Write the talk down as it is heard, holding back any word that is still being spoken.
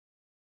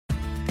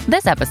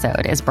This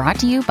episode is brought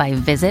to you by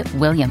Visit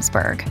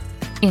Williamsburg.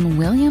 In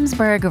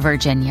Williamsburg,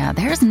 Virginia,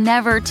 there's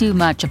never too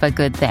much of a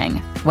good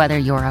thing. Whether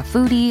you're a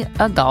foodie,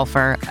 a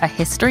golfer, a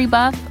history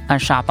buff, a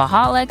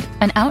shopaholic,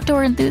 an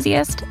outdoor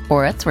enthusiast,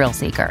 or a thrill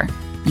seeker,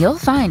 you'll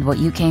find what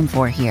you came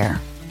for here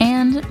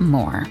and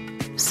more.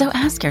 So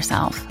ask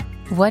yourself,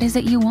 what is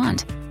it you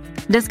want?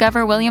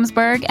 Discover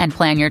Williamsburg and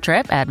plan your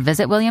trip at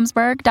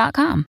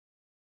visitwilliamsburg.com.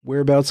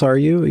 Whereabouts are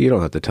you? You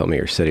don't have to tell me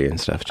your city and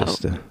stuff.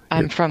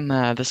 I'm from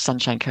the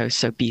Sunshine Coast,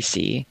 so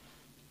BC.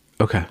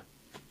 Okay.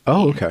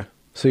 Oh, okay.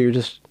 So you're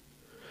just...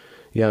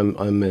 Yeah,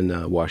 I'm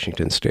in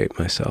Washington State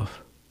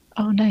myself.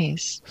 Oh,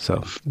 nice.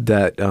 So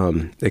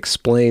that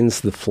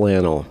explains the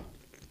flannel.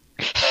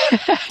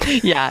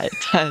 Yeah, it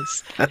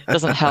does. It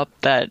doesn't help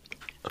that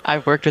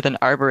I've worked with an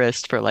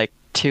arborist for like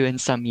 2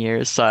 and some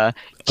years.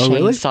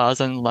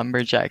 Chainsaws and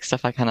lumberjack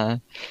stuff. I kind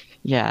of...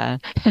 Yeah.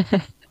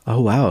 Oh,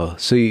 wow.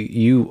 So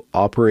you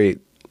operate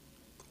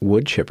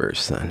wood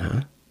chippers then,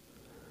 huh?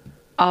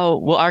 Oh,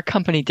 well, our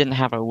company didn't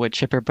have a wood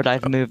chipper, but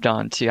I've moved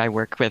on to, I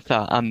work with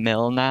a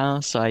mill now,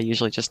 so I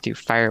usually just do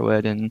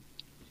firewood and...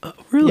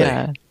 Really?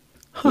 Yeah.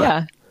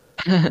 Huh.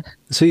 Yeah.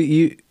 So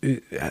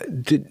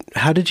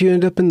how did you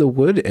end up in the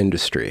wood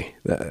industry?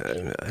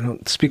 I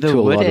don't speak to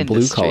a lot of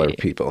blue-collar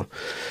people.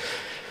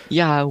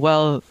 Yeah,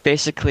 well,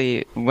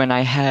 basically, when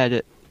I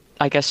had,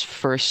 I guess,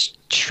 first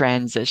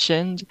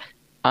transitioned,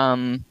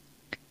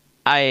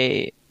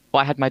 I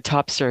had my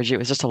top surgery. It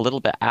was just a little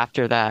bit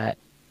after that,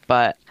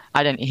 but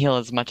I didn't heal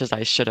as much as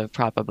I should have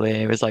probably.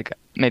 It was like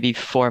maybe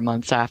 4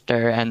 months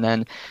after, and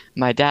then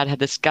my dad had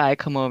this guy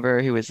come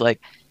over who was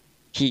like,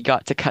 he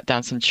got to cut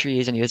down some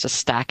trees and he was just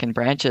stacking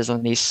branches,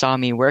 and he saw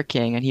me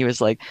working and he was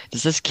like,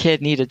 does this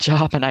kid need a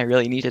job? And I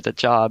really needed a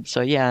job.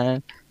 So yeah.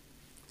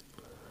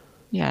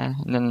 And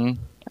then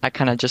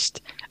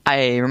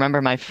I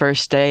remember my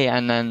first day,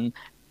 and then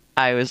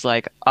I was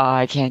like, oh,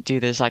 I can't do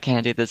this.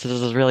 This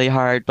is really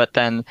hard. But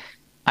then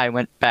I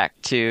went back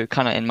to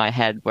kind of in my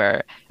head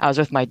where I was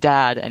with my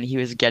dad and he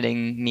was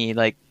getting me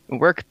like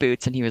work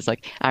boots and he was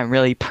like, I'm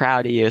really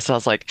proud of you. So I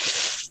was like,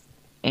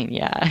 and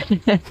yeah.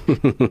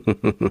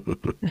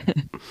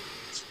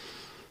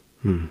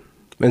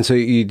 And so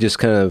you just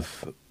kind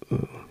of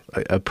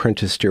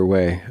apprenticed your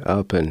way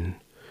up and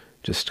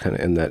just kind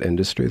of in that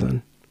industry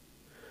then?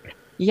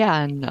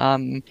 Yeah,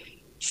 and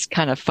it's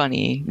kind of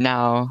funny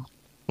now.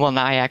 Well,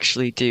 now I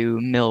actually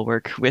do mill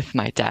work with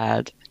my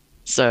dad.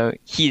 So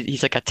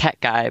he's like a tech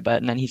guy,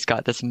 but then he's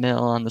got this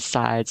mill on the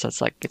side. So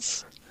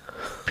it's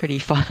pretty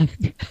fun.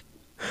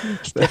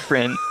 It's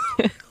different.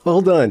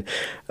 Hold on.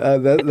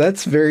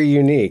 That's very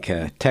unique.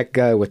 A tech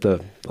guy with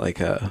a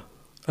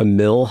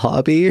mill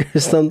hobby or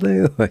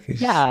something?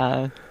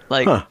 Yeah.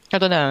 I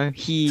don't know.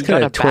 He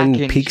got a Twin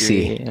back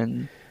Peaksy injury.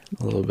 And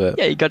a little bit.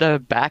 yeah, he got a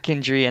back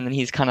injury, and then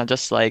he's kind of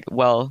just like,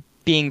 well,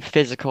 being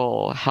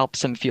physical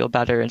helps him feel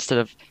better instead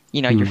of,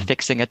 you're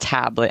fixing a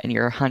tablet and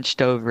you're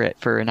hunched over it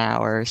for an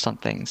hour or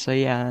something. So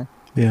yeah.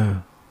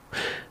 Yeah.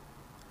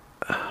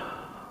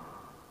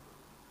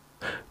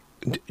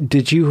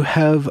 Did you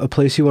have a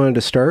place you wanted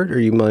to start, or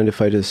you mind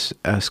if I just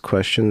ask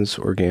questions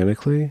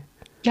organically?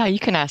 Yeah, you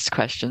can ask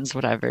questions,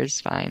 whatever is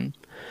fine.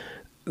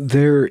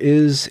 There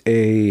is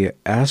a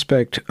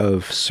aspect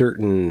of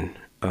certain,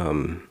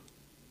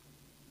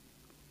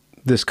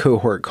 this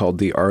cohort called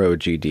the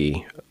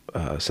ROGD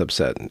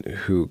subset,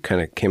 who kind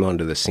of came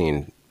onto the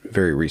scene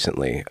very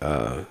recently,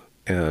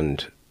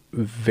 and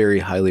very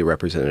highly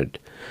represented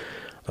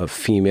of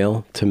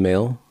female to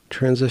male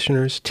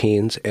transitioners,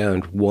 teens,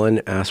 and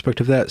one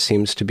aspect of that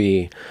seems to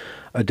be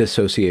a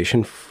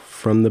dissociation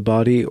from the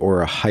body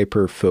or a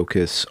hyper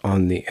focus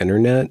on the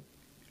internet.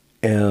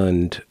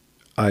 And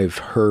I've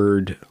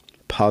heard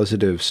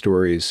positive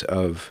stories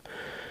of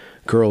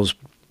girls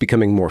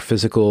becoming more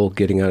physical,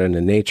 getting out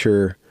into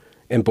nature,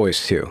 and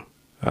boys too,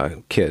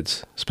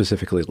 kids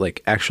specifically,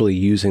 like actually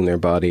using their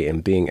body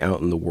and being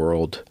out in the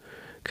world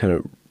kind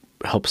of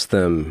helps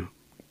them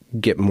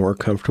get more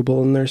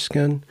comfortable in their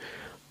skin.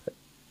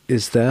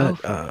 Is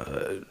that,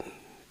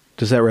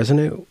 does that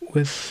resonate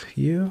with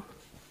you?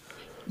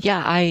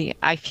 Yeah,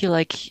 I feel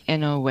like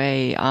in a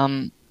way,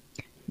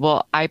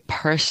 well, I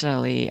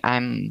personally,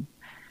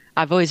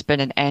 I've always been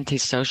an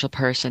antisocial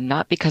person,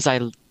 not because I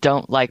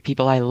don't like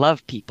people, I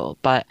love people,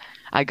 but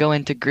I go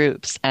into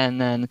groups and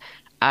then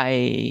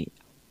I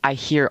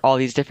hear all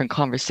these different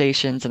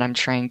conversations and I'm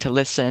trying to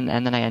listen,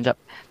 and then I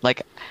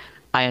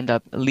end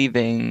up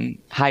leaving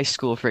high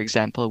school, for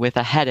example, with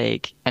a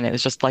headache, and it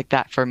was just like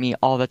that for me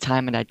all the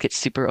time, and I'd get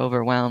super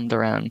overwhelmed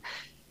around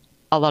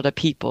a lot of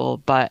people.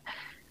 But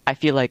I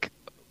feel like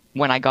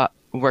when I got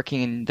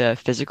working in the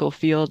physical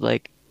field,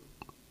 like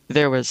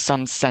there was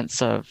some sense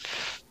of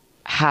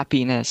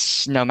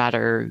happiness no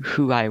matter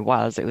who I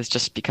was. It was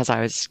just because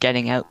I was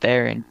getting out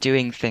there and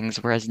doing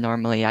things, whereas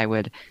normally I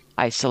would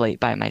isolate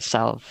by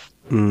myself.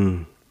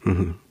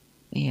 Mm-hmm.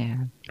 Yeah.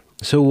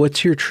 So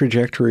what's your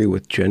trajectory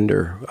with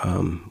gender,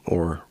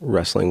 or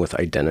wrestling with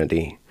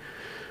identity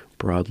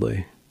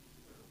broadly?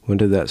 When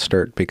did that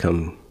start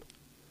become?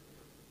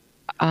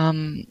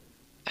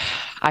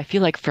 I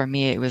feel like for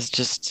me, it was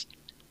just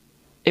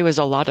it was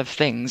a lot of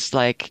things.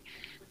 Like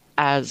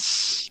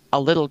as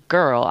a little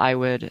girl, I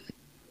would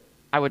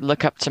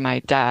look up to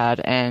my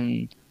dad,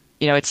 and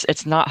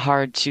it's not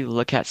hard to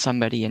look at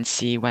somebody and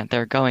see when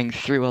they're going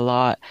through a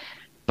lot.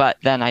 But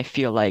then I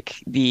feel like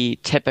the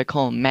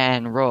typical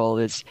man role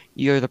is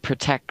you're the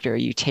protector,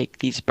 you take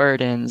these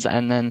burdens,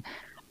 and then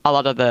a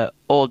lot of the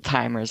old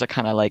timers are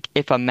kind of like,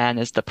 if a man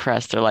is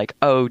depressed, they're like,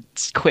 oh,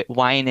 quit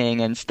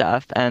whining and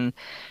stuff. And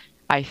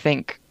I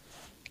think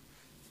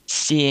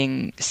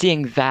seeing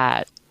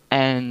that,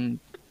 and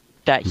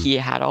that he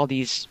had all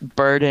these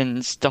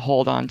burdens to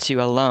hold on to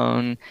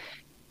alone,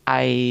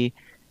 I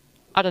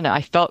I don't know,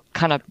 I felt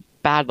kind of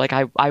bad. Like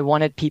I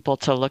wanted people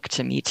to look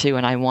to me too,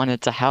 and I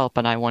wanted to help,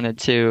 and I wanted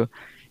to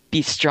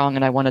be strong,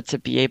 and I wanted to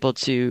be able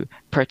to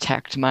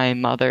protect my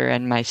mother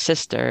and my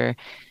sister.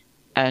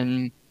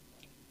 And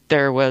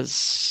there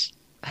was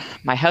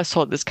my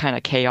household was kind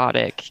of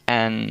chaotic,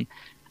 and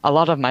a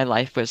lot of my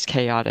life was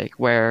chaotic,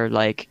 where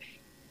like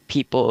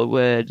people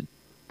would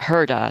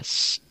hurt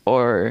us,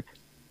 or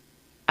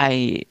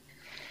I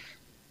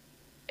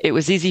it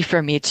was easy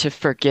for me to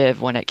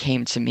forgive when it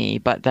came to me,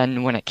 but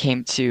then when it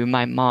came to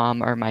my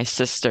mom or my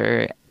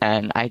sister,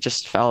 and I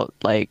just felt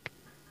like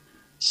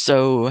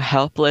so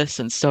helpless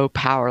and so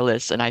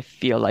powerless. And I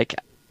feel like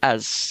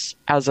as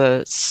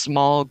a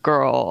small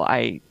girl,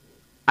 I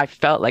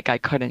felt like I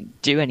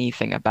couldn't do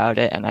anything about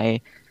it, and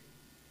I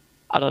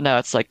don't know,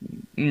 it's like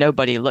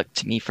nobody looked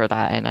to me for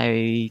that, and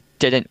I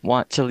didn't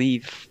want to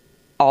leave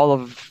all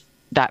of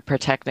that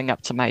protecting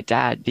up to my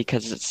dad,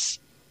 because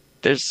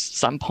there's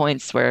some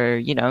points where,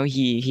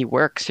 he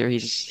works, or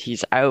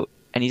he's out,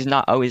 and he's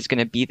not always going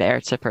to be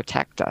there to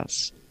protect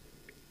us.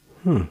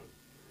 Hmm.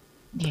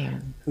 Yeah.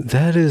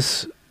 That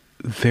is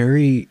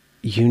very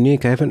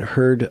unique. I haven't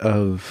heard it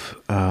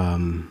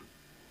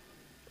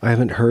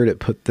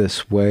put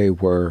this way,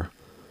 where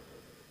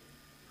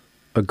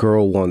a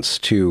girl wants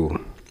to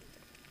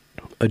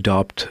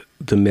adopt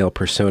the male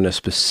persona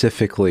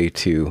specifically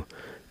to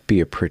be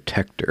a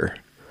protector.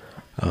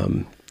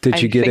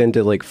 Did you get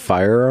into like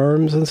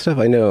firearms and stuff?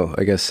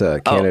 I guess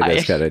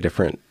Canada's got a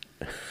different.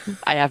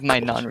 I have my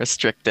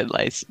non-restricted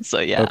license, so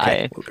yeah,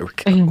 Okay. Well, there we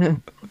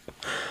go.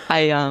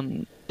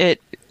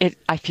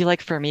 I feel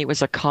like for me it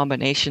was a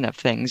combination of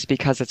things,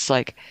 because it's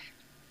like,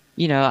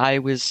 I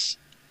was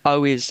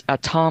always a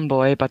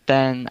tomboy, but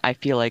then I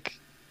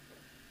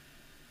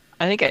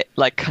think it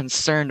like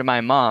concerned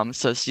my mom.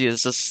 So she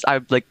was just, I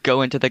would like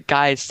go into the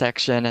guys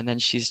section, and then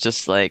she's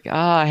just like,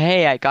 "Ah,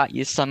 hey, I got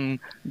you some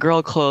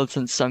girl clothes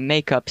and some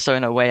makeup." So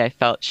in a way, I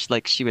felt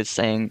like she was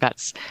saying,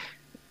 "That's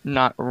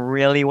not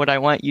really what I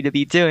want you to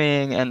be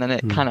doing." And then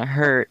it Hmm. kind of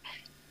hurt.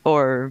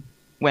 Or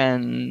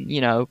when,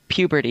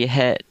 puberty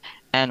hit,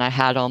 and I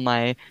had all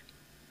my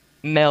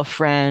male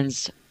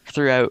friends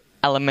throughout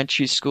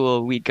elementary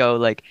school, we'd go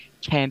like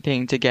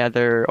camping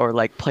together, or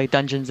like play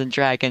Dungeons and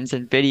Dragons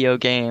and video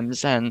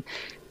games. And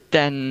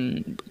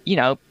then,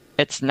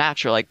 it's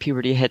natural, like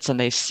puberty hits, and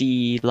they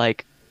see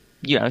like,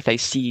 they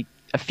see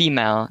a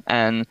female,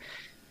 and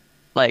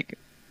like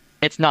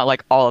it's not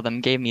like all of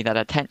them gave me that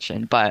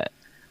attention, but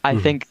I Hmm.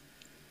 think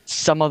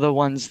some of the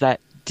ones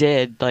that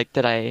did, like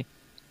that I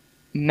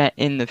met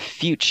in the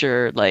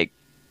future, like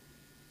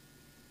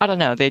I don't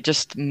know, they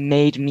just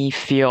made me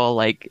feel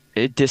like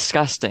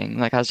disgusting.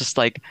 Like I was just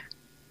like,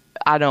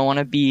 I don't want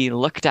to be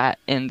looked at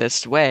in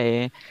this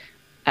way.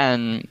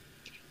 And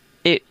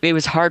it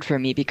was hard for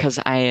me, because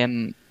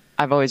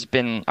I've always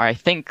been, or I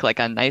think, like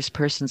a nice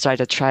person, so I had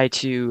to try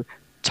to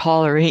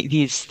tolerate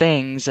these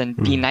things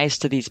and be Hmm. nice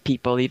to these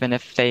people, even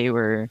if they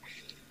were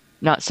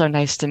not so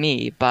nice to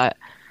me. But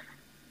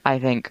I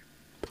think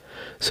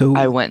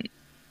I So went,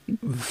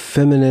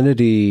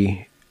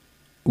 femininity,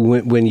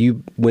 when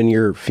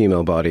your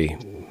female body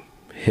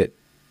hit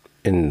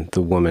in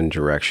the woman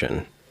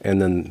direction,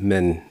 and then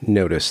men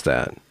noticed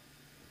that,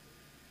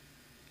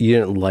 you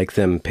didn't like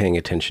them paying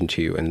attention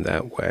to you in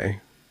that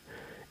way,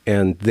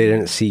 and they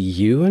didn't see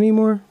you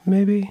anymore,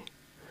 maybe?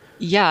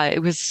 yeah,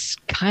 it was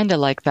kind of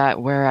like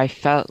that, where I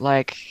felt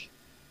like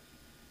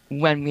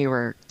when we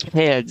were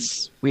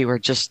kids, we were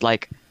just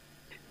like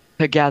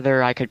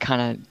together. I could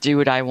kind of do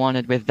what I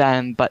wanted with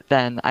them. But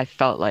then I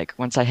felt like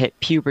once I hit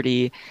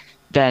puberty,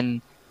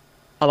 then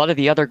a lot of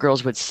the other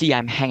girls would see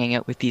I'm hanging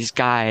out with these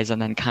guys,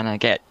 and then kind of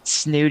get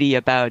snooty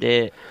about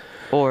it.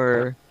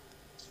 Or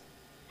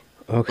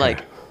Okay.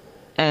 like,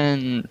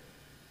 and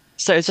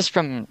so it's just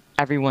from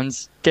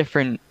everyone's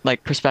different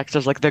like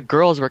perspectives. Like the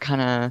girls were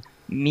kind of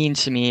mean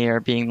to me, or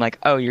being like,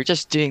 "Oh, you're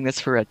just doing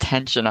this for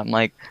attention." I'm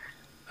like,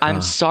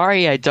 I'm Uh,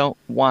 sorry, I don't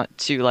want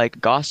to like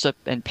gossip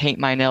and paint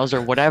my nails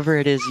or whatever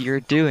it is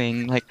you're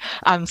doing. Like,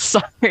 I'm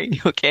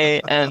sorry,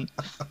 okay? And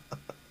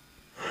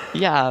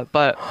yeah,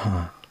 but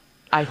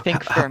I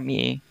think for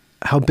me,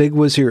 how big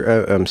was your?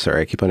 I'm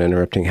sorry, I keep on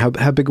interrupting. How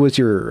big was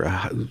your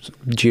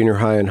junior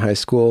high and high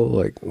school?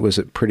 Like, was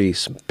it pretty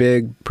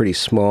big, pretty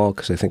small?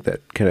 Because I think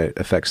that kind of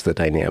affects the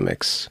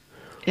dynamics,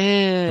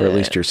 or at eh,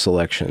 least your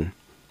selection.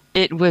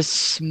 it was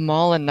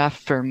small enough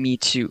for me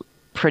to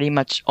pretty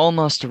much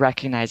almost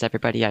recognize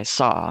everybody I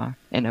saw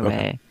in a Okay.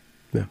 way.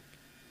 Yeah.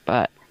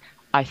 But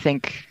I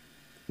think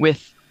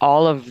with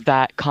all of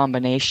that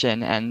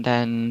combination, and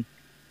then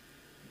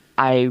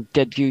I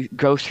did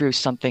go through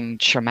something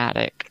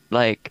traumatic.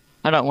 Like,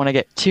 I don't want to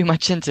get too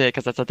much into it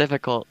because that's a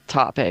difficult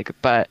topic,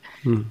 but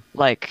Mm.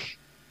 like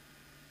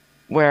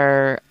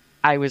where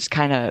I was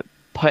kind of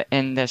put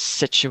in this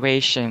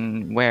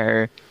situation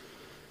where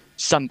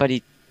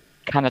somebody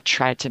kind of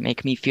tried to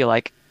make me feel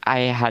like I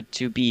had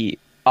to be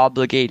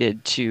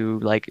obligated to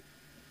like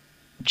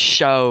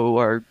show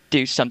or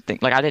do something.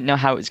 Like, I didn't know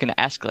how it was going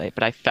to escalate,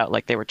 but I felt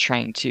like they were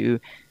trying to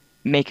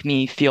make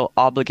me feel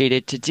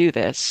obligated to do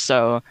this.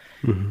 So,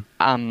 Hmm.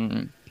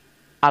 um,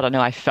 I don't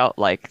know. I felt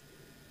like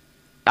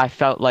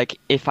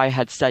if I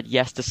had said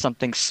yes to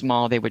something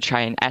small, they would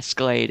try and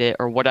escalate it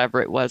or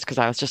whatever it was because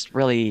I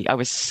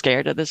was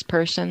scared of this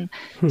person.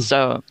 Hmm.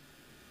 So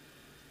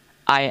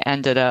I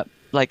ended up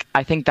like,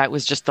 I think that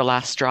was just the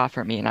last straw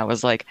for me. And I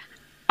was like,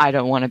 I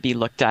don't want to be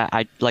looked at.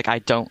 I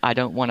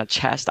don't want a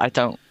chest. I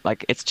don't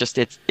like,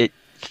 it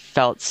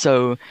felt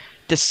so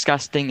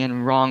disgusting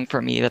and wrong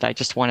for me that I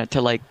just wanted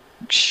to like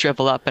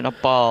shrivel up in a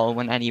ball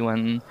when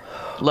anyone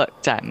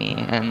looked at me.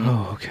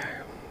 Oh, okay.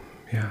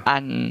 Yeah.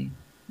 And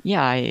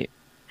yeah,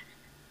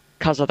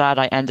 because of that,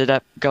 I ended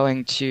up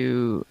going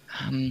to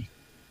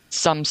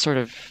some sort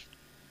of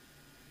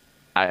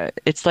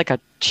it's like a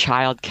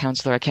child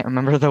counselor. I can't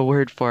remember the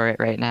word for it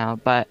right now,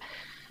 but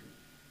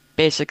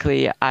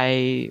basically,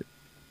 I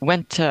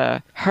went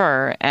to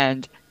her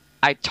and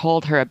I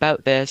told her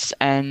about this,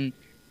 and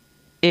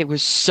it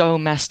was so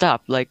messed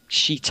up. Like,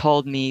 she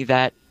told me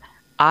that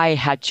I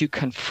had to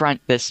confront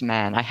this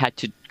man. I had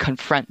to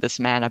confront this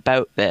man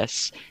about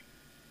this,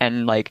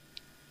 and like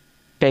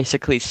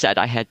basically said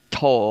I had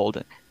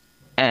told,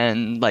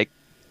 and like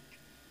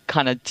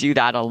kind of do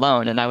that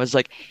alone. And I was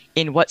like,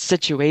 in what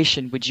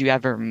situation would you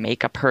ever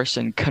make a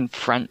person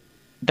confront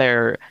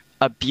their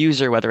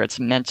abuser, whether it's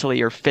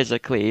mentally or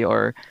physically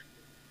or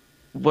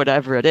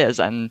whatever it is?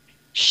 And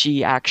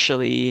she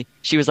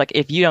was like,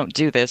 if you don't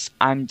do this,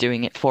 I'm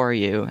doing it for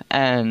you.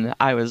 And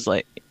I was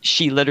like,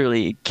 she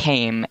literally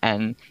came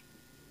and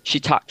she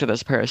talked to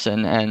this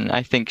person. And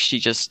I think she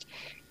just,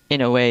 in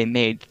a way,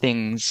 made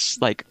things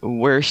like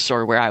worse,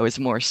 or where I was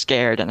more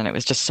scared. And then it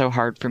was just so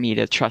hard for me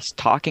to trust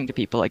talking to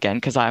people again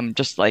because I'm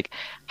just like,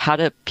 how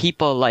do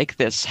people like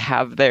this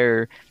have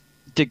their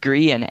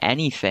degree in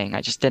anything? I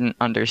just didn't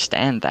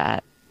understand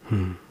that.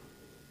 Hmm.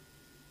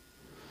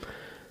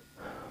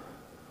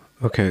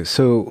 Okay,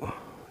 so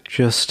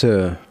just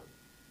to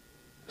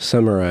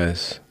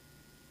summarize,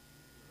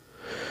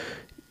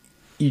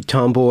 you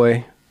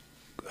tomboy,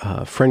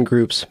 friend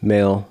groups,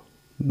 male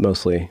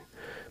mostly,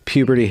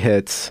 puberty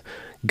hits,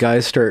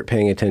 guys start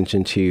paying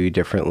attention to you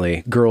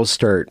differently, girls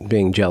start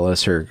being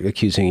jealous or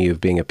accusing you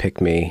of being a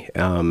pick-me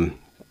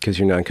because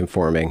you're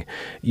non-conforming.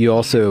 You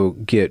also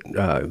get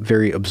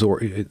very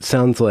absorbed. It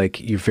sounds like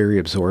you're very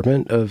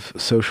absorbent of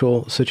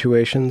social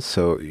situations,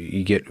 so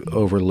you get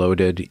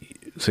overloaded.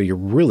 So you're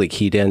really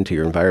keyed into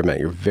your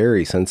environment. You're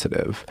very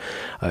sensitive,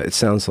 it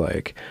sounds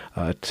like,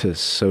 to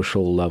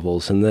social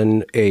levels. And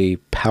then a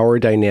power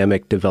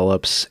dynamic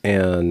develops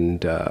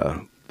and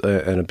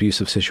an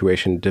abusive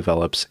situation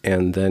develops.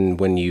 And then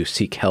when you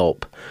seek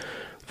help,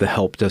 the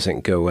help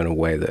doesn't go in a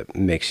way that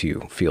makes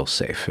you feel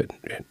safe. It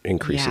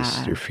increases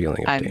Yeah. your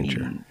feeling of I danger.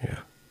 mean, Yeah.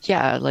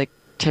 yeah, like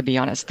to be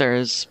honest,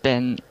 there's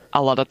been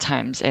a lot of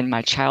times in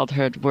my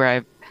childhood where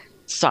I've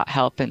sought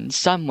help in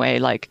some way.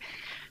 Like,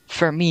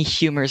 for me,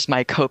 humor's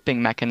my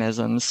coping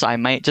mechanism. So I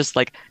might just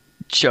like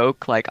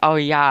joke like, "Oh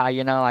yeah,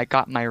 I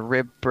got my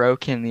rib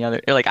broken the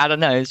other." Like, I don't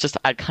know. It's just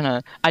I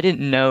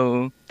didn't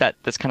know that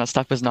this kind of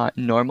stuff was not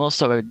normal,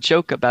 so I would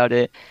joke about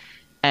it.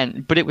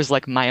 But it was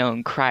like my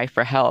own cry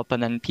for help.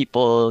 And then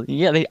people,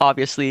 yeah, they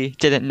obviously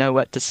didn't know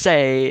what to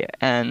say.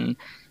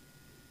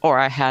 Or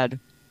I had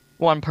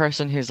one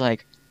person who's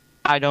like,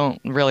 I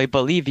don't really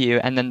believe you.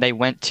 And then they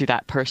went to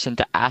that person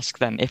to ask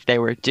them if they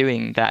were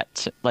doing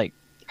that, like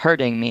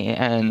hurting me.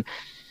 And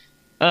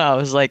I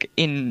was like,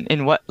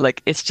 in what,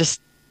 like, it's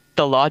just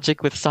the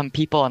logic with some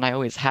people. And I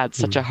always had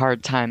such a Mm.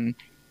 hard time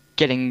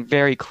getting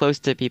very close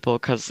to people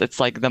because it's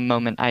like the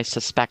moment I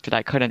suspected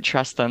I couldn't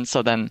trust them.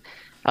 So then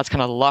I was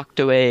kind of locked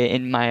away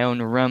in my own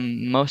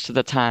room most of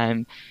the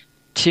time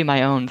to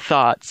my own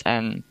thoughts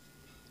and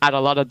had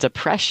a lot of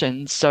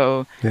depression.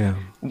 So Yeah.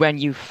 when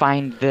you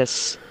find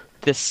this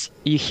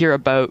you hear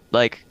about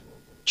like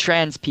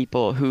trans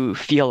people who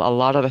feel a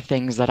lot of the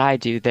things that I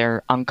do.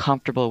 They're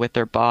uncomfortable with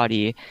their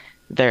body,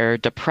 they're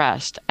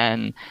depressed,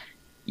 and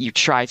you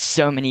try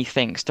so many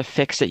things to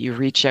fix it. You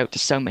reach out to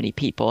so many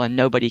people and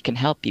nobody can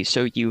help you.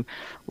 So you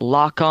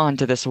lock on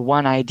to this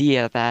one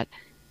idea that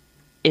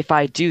if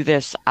I do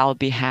this, I'll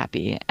be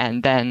happy.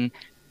 And then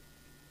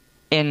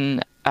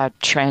in a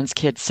trans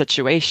kid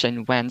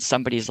situation, when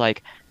somebody's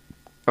like,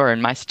 or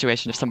in my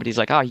situation, if somebody's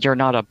like, "Oh, you're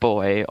not a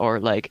boy," or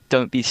like,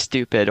 "Don't be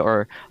stupid,"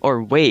 or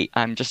 "Wait,"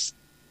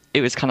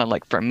 it was kind of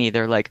like for me,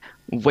 they're like,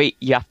 "Wait,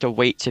 you have to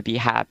wait to be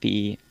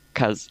happy,"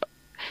 because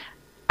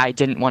I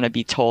didn't want to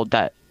be told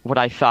that what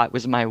I thought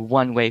was my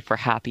one way for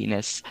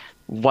happiness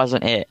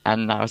wasn't it.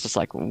 And I was just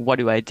like, what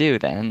do I do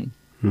then?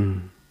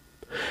 Mm.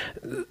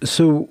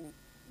 So,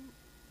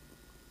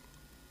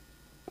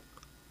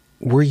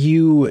 were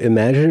you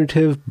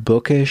imaginative,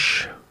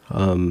 bookish?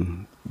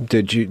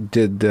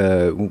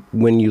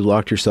 When you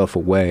locked yourself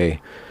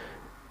away,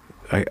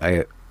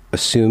 I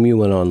assume you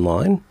went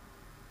online?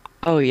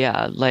 Oh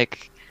yeah,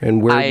 like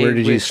And where I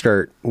did you would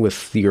start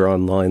with your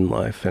online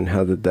life, and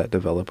how did that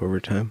develop over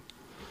time?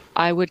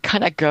 I would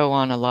kind of go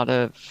on a lot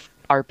of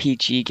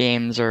RPG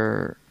games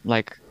or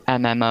like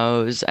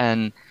MMOs,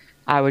 and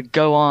I would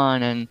go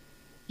on and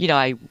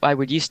I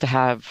would used to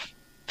have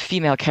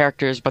female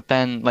characters, but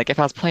then like if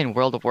I was playing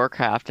World of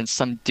Warcraft and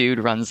some dude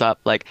runs up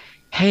like,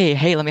 hey,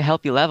 let me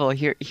help you level.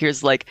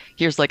 Here's like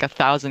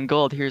 1,000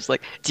 gold. Here's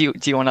like, do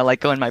you want to like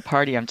go in my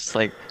party? I'm just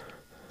like,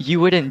 you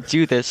wouldn't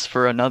do this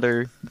for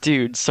another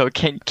dude, so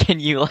can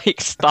you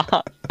like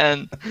stop?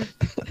 And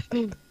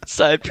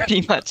so I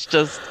pretty much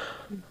just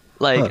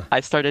like Huh.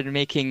 I started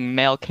making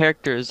male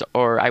characters,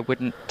 or I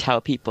wouldn't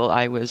tell people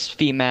I was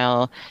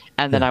female,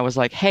 and then Yeah. I was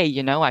like, hey,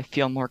 I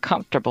feel more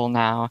comfortable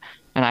now,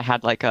 and I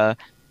had like a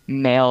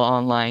male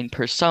online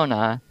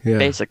persona Yeah.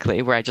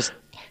 basically, where I just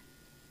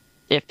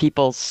if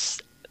people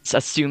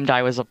assumed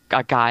I was a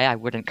guy, I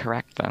wouldn't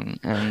correct them,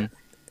 and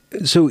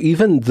So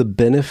even the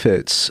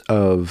benefits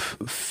of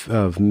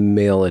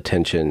male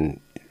attention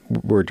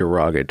were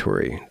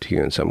derogatory to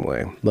you in some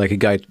way, like a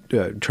guy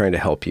trying to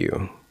help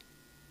you.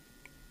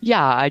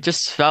 yeah, I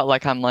just felt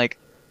like I'm like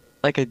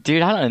a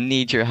dude, I don't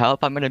need your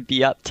help. I'm gonna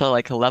be up to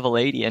like a level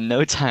 80 in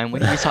no time.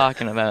 What are you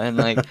talking about? And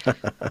like,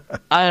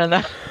 I don't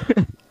know.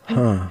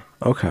 Huh.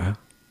 Okay.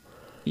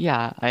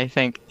 Yeah, I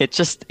think it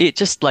just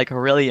like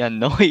really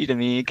annoyed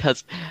me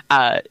because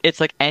it's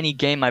like any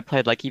game I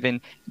played, like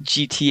even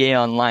GTA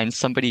Online,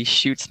 somebody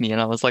shoots me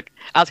and I was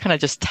kind of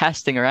just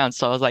testing around,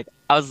 so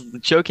I was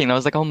joking. I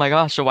was like, "Oh my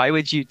gosh, why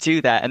would you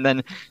do that?" And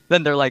then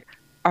they're like,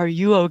 "Are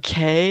you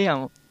okay?"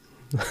 I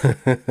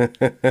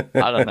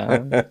don't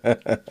know.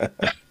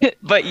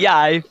 But yeah,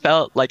 I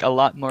felt like a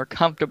lot more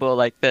comfortable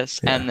like this,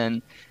 Yeah. and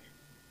then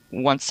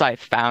once I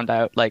found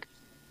out like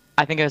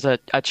I think it was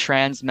a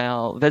trans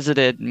male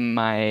visited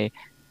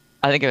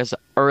I think it was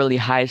early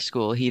high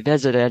school. He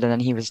visited and then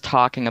he was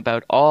talking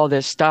about all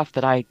this stuff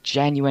that I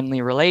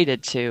genuinely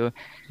related to.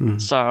 Mm.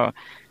 So,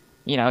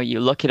 you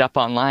look it up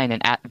online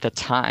and at the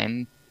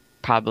time,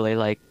 probably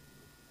like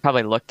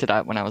probably looked it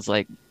up when I was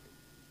like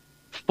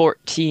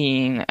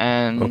 14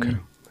 Okay.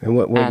 And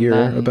what and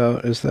year then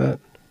about is that?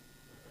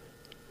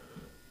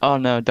 oh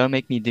no, don't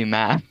make me do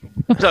math.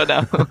 I don't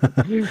know.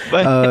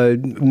 But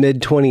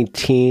Mid 20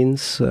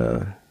 teens,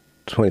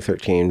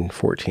 2013,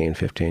 14,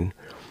 15.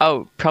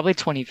 oh, probably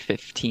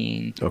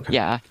 2015. Okay.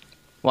 Yeah.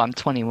 Well, I'm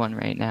 21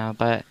 right now,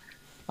 but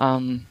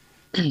um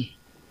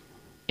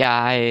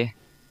yeah,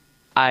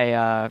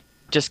 I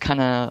just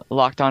kind of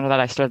locked onto that.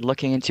 I started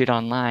looking into it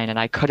online and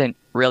I couldn't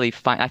really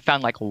I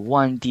found like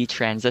one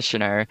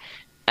detransitioner.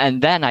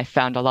 And then I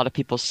found a lot of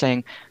people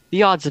saying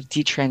the odds of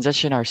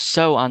detransition are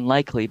so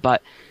unlikely,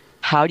 but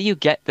how do you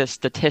get the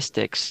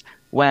statistics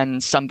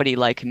when somebody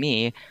like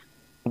me,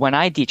 when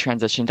I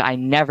detransitioned, I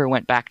never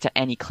went back to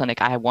any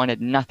clinic. I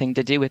wanted nothing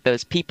to do with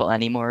those people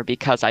anymore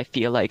because I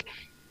feel like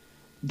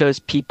those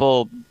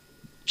people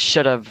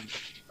should have,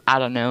 I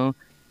don't know,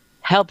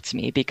 helped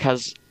me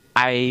because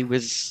I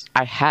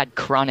had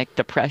chronic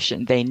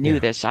depression. They knew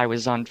Yeah. this. I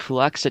was on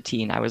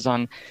fluoxetine, I was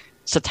on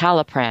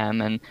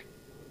citalopram,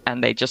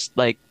 and they're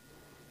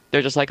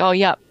just like, "Oh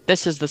yeah,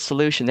 this is the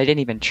solution." They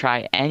didn't even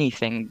try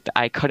anything.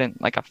 I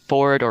couldn't like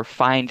afford or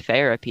find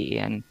therapy,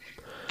 and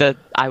the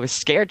I was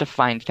scared to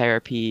find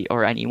therapy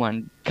or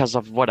anyone because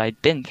of what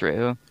I'd been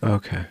through.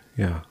 Okay.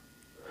 Yeah.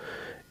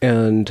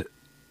 And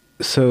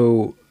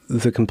so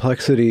the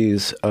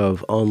complexities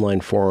of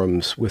online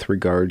forums with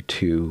regard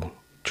to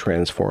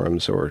trans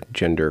forums or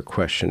gender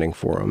questioning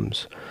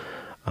forums,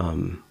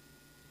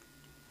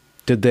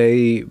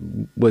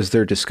 was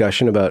there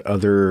discussion about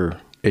other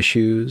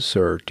issues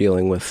or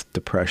dealing with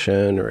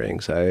depression or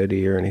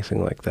anxiety or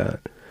anything like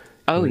that?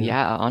 Oh Mm,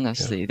 yeah, yeah.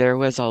 honestly, there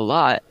was a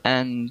lot,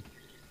 and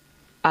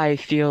I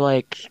feel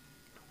like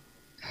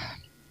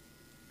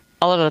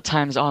a lot of the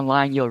times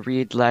online you'll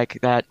read like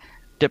that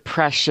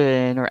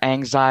depression or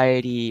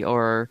anxiety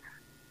or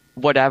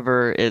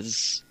whatever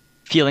is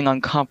feeling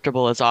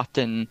uncomfortable is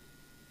often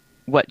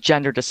what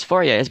gender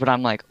dysphoria is, but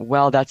I'm like,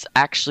 well, that's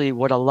actually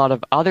what a lot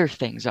of other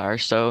things are.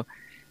 So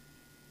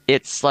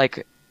it's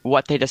like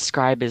what they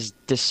describe as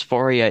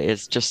dysphoria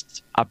is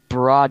just a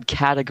broad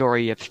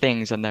category of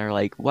things, and they're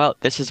like, well,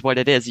 this is what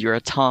it is. You're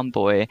a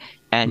tomboy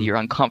and Mm, you're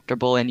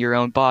uncomfortable in your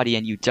own body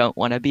and you don't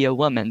want to be a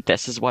woman.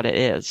 This is what it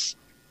is.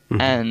 mhm,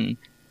 And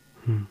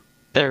mm.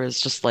 there is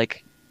just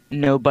like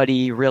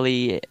nobody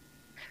really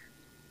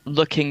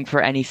looking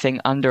for anything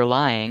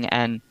underlying.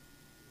 And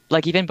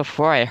like even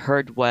before I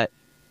heard what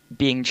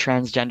being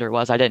transgender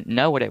was, I didn't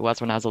know what it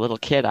was when I was a little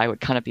kid. I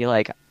would kind of be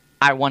like,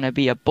 I want to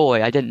be a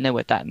boy. I didn't know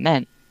what that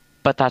meant,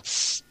 but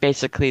that's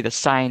basically the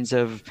signs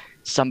of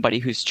somebody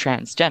who's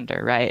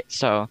transgender, right?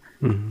 So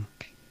Mhm.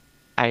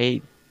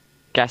 I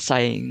guess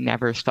I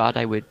never thought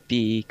I would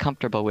be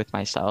comfortable with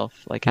myself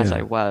like as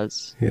I Yeah.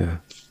 was. Yeah.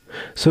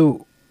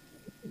 So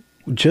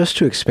Just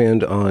to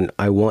expand on,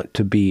 I want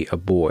to be a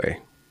boy.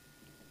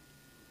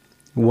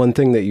 One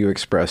thing that you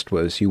expressed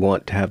was you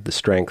want to have the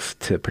strength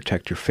to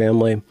protect your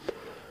family.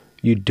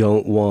 You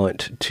don't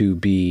want to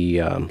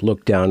be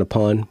looked down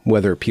upon,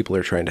 whether people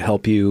are trying to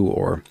help you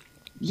or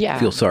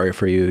feel sorry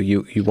for you.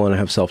 You want to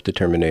have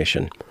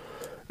self-determination.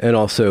 And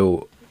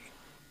also,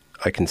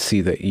 I can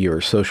see that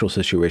your social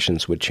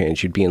situations would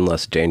change. You'd be in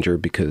less danger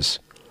because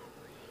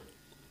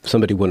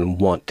somebody wouldn't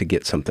want to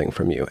get something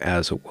from you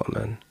as a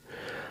woman.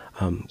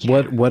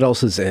 What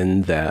else is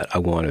in that I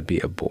want to be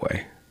a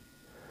boy?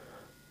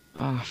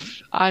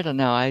 I don't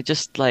know. I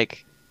just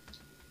like...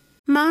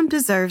 Mom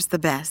deserves the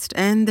best,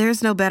 and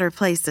there's no better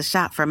place to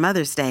shop for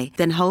Mother's Day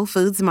than Whole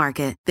Foods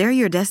Market. They're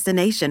your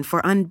destination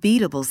for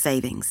unbeatable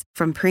savings,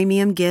 from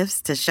premium gifts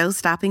to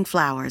show-stopping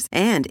flowers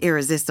and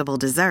irresistible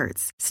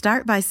desserts.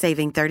 Start by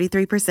saving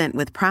 33%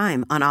 with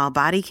Prime on all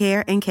body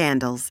care and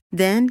candles.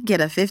 Then get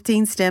a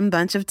 15-stem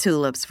bunch of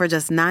tulips for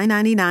just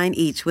 $9.99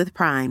 each with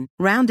Prime.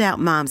 Round out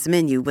Mom's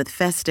menu with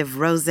festive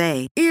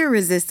rosé,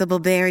 irresistible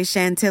berry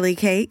chantilly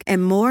cake,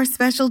 and more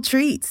special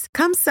treats.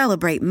 Come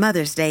celebrate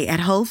Mother's Day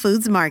at Whole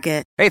Foods Market.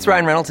 Hey, it's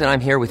Ryan Reynolds, and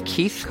I'm here with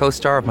Keith,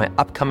 co-star of my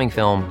upcoming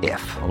film,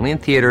 If, only in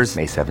theaters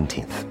May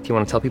 17th. Do you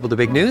want to tell people the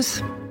big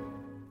news?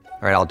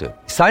 All right, I'll do it.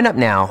 Sign up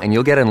now and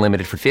you'll get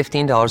unlimited for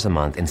 $15 a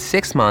month and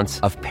 6 months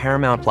of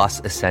Paramount Plus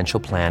Essential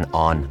Plan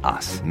on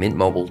us.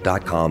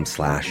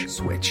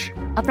 MintMobile.com/switch.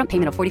 Upfront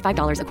payment of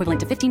 $45 equivalent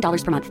to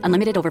 $15 per month.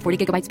 Unlimited over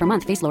 40 gigabytes per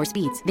month. Face lower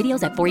speeds.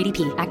 Videos at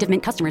 480p. Active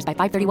Mint customers by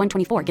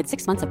 531.24 get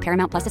 6 months of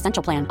Paramount Plus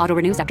Essential Plan. Auto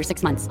renews after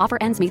 6 months. Offer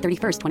ends May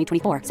 31st,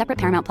 2024. Separate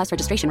Paramount Plus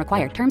registration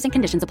required. Terms and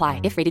conditions apply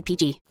if rated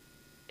PG.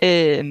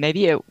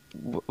 Maybe it,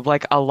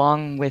 like,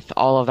 along with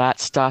all of that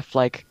stuff,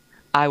 like,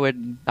 I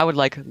would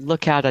like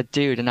look at a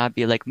dude and I'd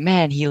be like,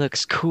 man, he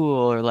looks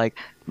cool, or like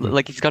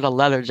he's got a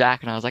leather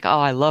jacket, and I was like, oh,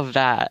 I love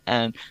that,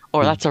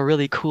 or that's a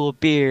really cool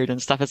beard and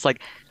stuff. It's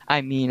like,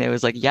 I mean, it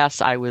was like, yes,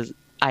 I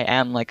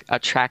am like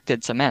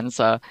attracted to men,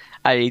 so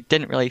I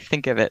didn't really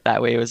think of it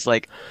that way. It was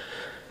like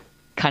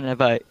kind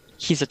of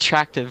he's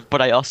attractive, but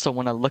I also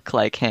want to look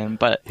like him.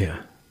 But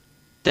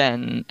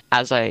then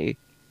as I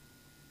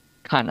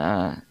kind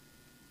of,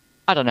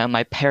 I don't know,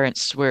 my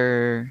parents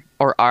were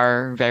or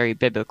are very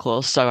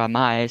biblical, so am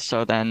I.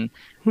 So then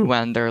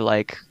when they're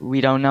like, we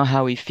don't know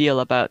how we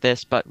feel about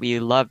this, but we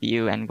love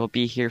you and we'll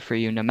be here for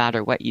you no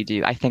matter what you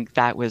do, I think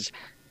that was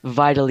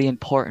vitally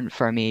important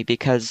for me,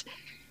 because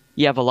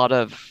you have a lot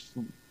of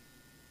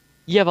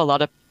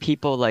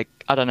people, like,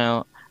 I don't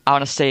know, I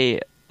want to say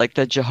like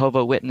the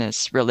Jehovah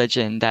Witness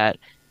religion, that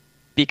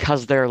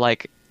because they're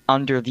like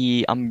under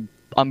the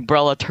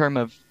umbrella term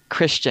of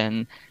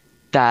Christian,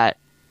 that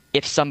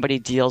if somebody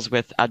deals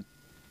with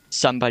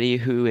somebody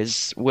who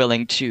is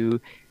willing to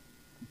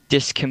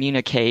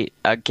discommunicate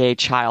a gay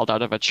child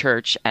out of a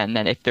church, and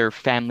then if their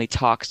family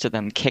talks to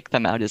them, kick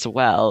them out as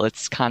well,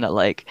 it's kind of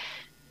like,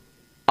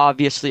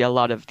 obviously a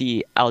lot of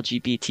the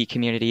LGBT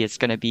community is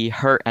going to be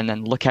hurt and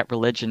then look at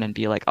religion and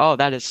be like, oh,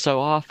 that is so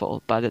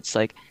awful. But it's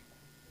like,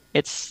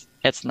 it's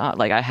not.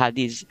 Like, I had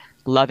these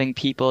loving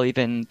people,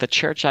 even the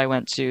church I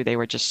went to, they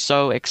were just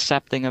so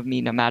accepting of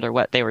me no matter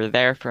what. They were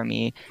there for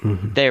me.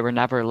 Mm-hmm. They were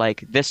never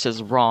like, this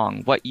is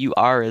wrong, what you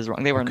are is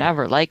wrong. They were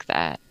never like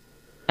that.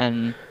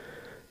 And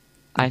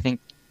I think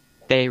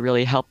they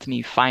really helped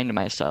me find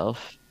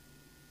myself.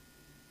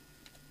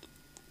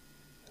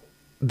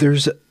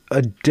 There's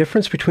a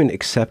difference between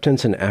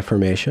acceptance and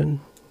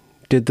affirmation.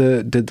 Did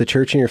the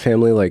church and your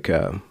family like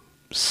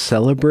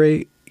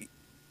celebrate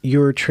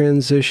your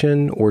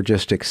transition, or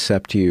just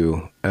accept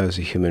you as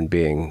a human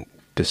being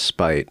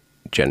despite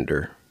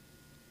gender?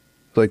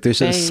 Like,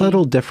 there's a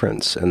subtle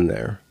difference in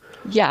there.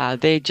 Yeah,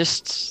 they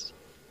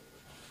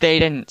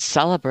didn't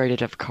celebrate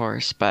it, of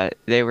course, but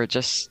they were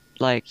just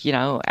like, you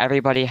know,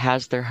 everybody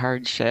has their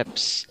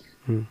hardships.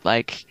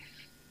 Like,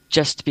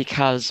 just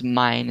because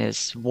mine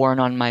is worn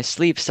on my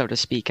sleeve, so to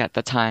speak, at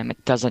the time,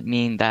 it doesn't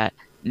mean that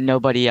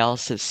nobody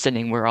else is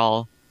sinning.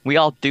 We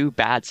all do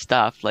bad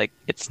stuff. Like,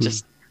 it's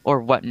just, or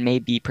what may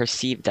be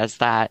perceived as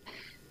that.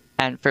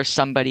 And for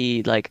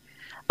somebody, like,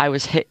 I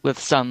was hit with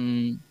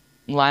some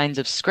lines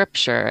of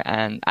scripture,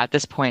 and at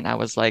this point I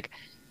was like,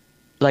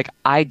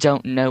 I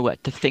don't know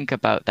what to think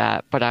about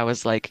that. But I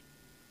was like,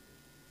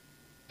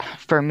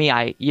 for me,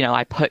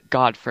 I put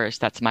God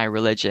first. That's my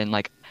religion.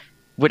 Like,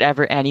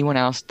 whatever anyone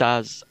else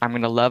does, I'm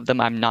going to love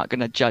them. I'm not going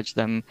to judge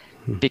them,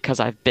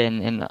 because I've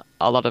been in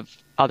a lot of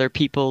other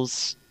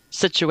people's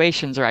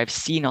situations, or I've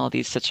seen all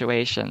these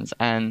situations,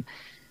 and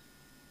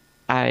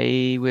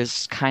I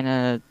was kind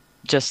of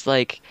just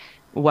like,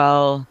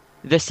 well,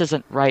 this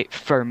isn't right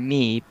for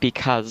me,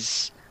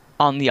 because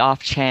on the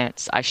off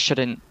chance I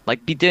shouldn't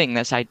like be doing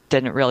this, I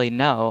didn't really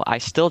know. I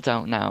still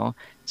don't know.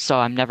 So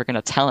I'm never going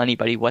to tell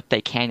anybody what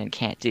they can and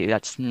can't do.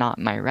 That's not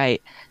my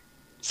right.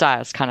 So I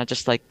was kind of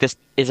just like, this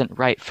isn't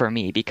right for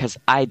me because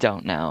I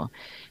don't know.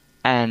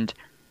 And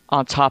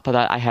on top of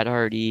that, I had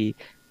already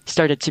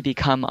started to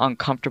become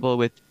uncomfortable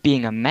with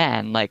being a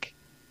man. Like,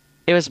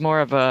 it was more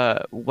of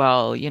a,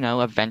 well, you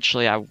know,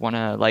 eventually I want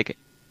to like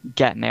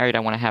get married. I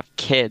want to have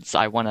kids.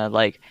 I want to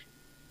like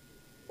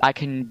I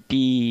can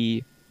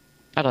be,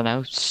 I don't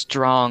know,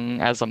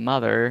 strong as a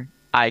mother.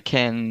 I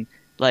can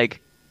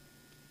like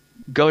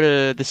go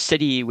to the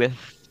city with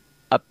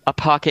a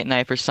pocket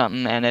knife or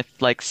something, and if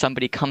like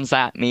somebody comes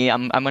at me,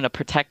 I'm gonna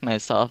protect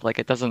myself. Like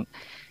it doesn't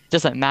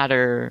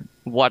matter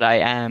what I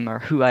am or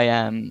who I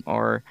am,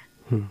 or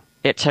Hmm.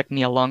 it took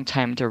me a long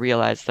time to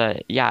realize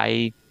that yeah,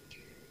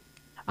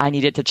 I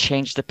needed to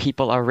change the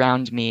people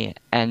around me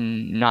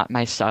and not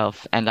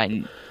myself,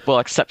 and well,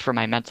 except for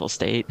my mental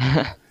state.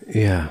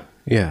 Yeah,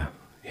 yeah,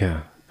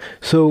 yeah.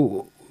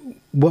 So,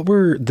 what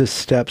were the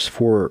steps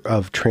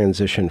of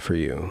transition for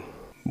you?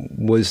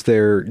 Was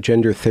there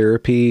gender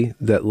therapy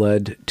that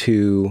led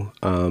to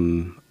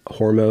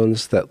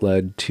hormones that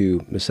led to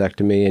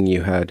mastectomy, and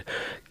you had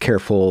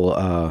careful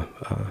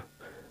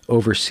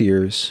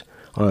overseers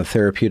on a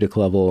therapeutic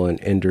level and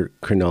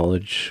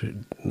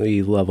endocrinology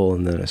level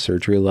and then a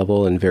surgery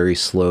level, and very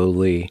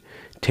slowly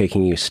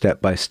taking you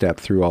step by step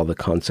through all the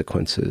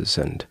consequences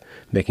and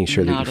making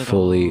sure that Not you at fully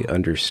all.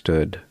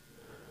 understood?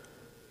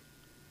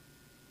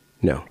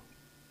 No.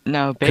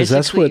 No, Because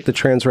that's basically, what the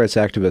trans rights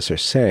activists are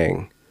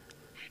saying.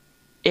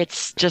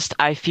 it's just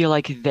I feel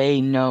like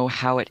they know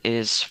how it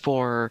is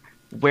for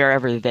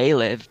wherever they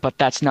live, but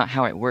that's not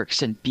how it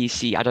works in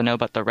BC. I don't know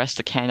about the rest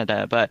of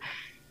Canada, but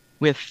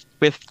with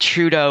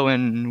Trudeau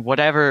and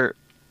whatever,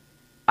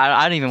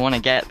 I don't even want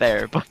to get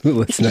there, but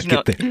Let's not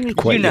get there you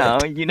quite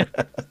know, yet. you know.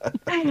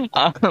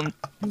 Um,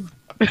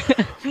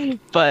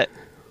 but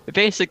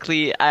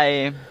basically,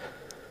 I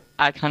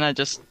kind of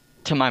just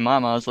to my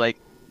mom, I was like,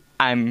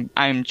 I'm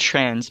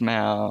trans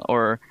male,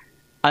 or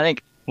I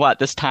think at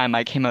this time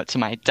I came out to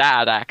my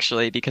dad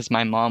actually because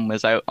my mom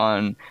was out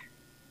on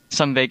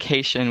some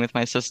vacation with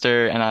my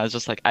sister, and I was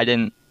just like,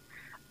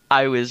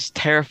 I was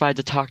terrified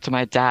to talk to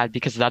my dad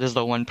because that is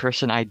the one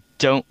person I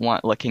don't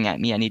want looking at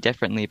me any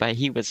differently. But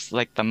he was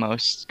like the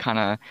most kind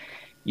of,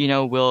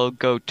 we'll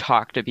go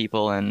talk to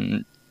people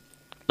and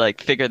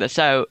like figure this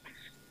out.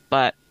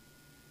 But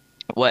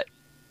what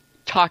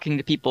talking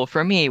to people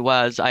for me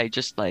was I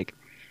just like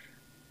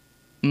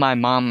my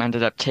mom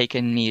ended up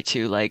taking me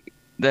to like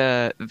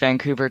the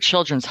Vancouver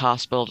Children's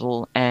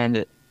Hospital,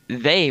 and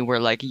they were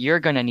like, "You're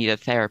gonna need a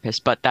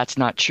therapist," but that's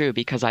not true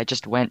because I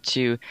just went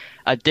to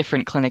a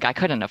different clinic. I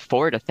couldn't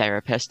afford a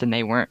therapist, and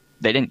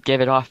they didn't give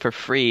it off for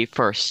free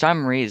for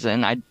some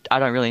reason. I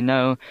don't really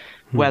know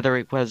Hmm. whether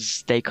it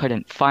was they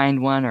couldn't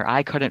find one or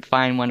I couldn't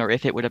find one or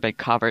if it would have been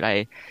covered.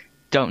 I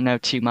don't know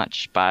too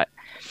much, but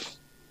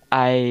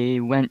I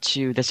went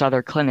to this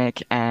other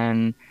clinic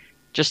and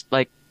just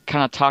like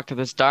kind of talked to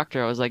this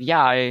doctor. I was like,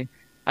 yeah,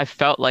 I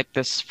felt like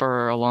this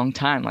for a long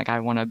time. Like I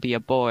want to be a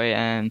boy.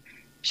 And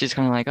she's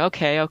kind of like,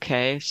 okay,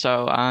 okay.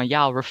 So,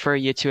 yeah, I'll refer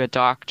you to a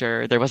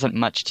doctor. There wasn't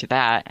much to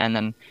that. And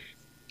then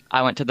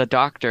I went to the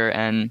doctor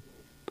and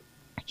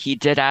he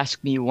did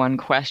ask me one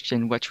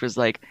question, which was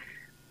like,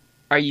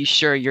 are you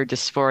sure your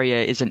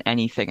dysphoria isn't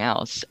anything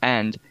else?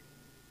 And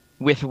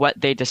with what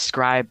they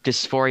describe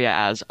dysphoria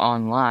as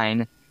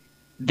online,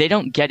 they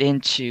don't get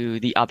into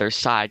the other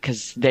side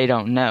because they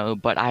don't know,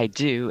 but I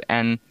do.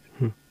 And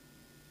Hmm.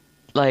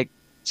 like,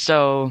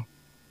 so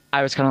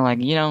I was kind of like,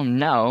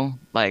 no,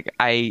 like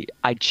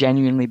I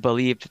genuinely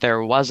believed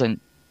there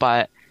wasn't,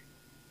 but,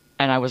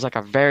 and I was like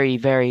a very,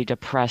 very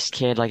depressed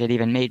kid. Like it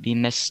even made me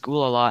miss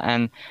school a lot.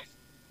 And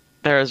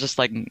there was just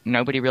like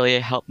nobody really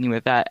helped me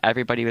with that.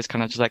 Everybody was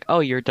kind of just like, oh,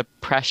 your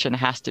depression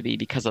has to be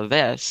because of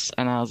this.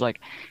 And I was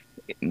like,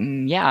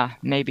 yeah,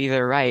 maybe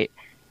they're right.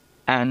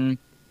 And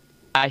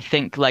I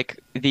think like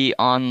the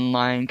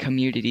online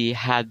community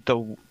had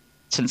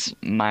since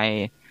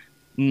my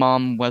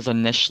mom was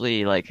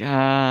initially like,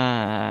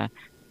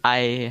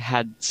 I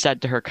had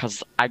said to her,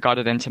 because I got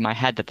it into my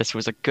head that this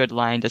was a good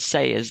line to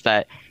say, is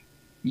that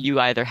you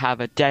either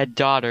have a dead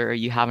daughter or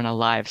you have an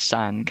alive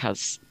son,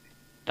 because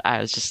I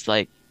was just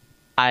like,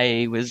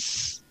 I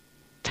was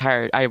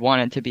tired. I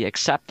wanted to be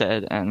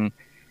accepted. And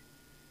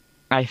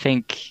I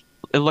think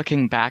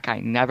looking back, I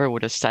never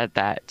would have said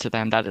that to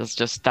them.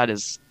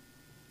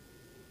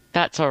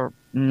 That's a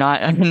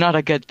not not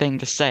a good thing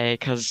to say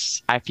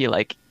because I feel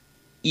like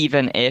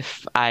even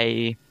if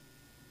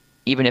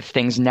even if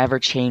things never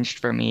changed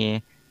for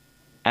me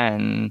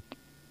and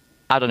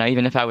I don't know,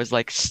 even if I was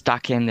like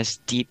stuck in this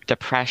deep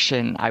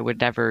depression, I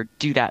would never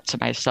do that to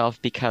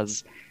myself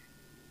because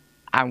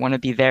I want to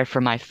be there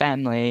for my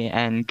family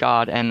and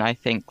God. And I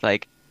think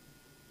like,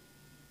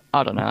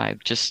 I don't know,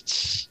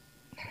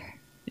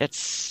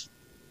 it's,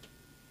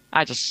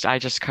 I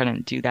just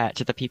couldn't do that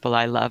to the people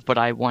I love, but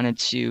I wanted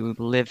to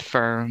live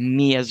for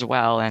me as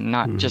well and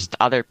not Hmm. just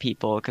other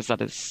people because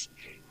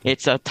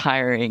it's a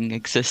tiring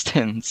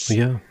existence.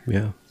 Yeah,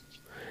 yeah.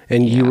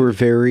 And you Yeah, were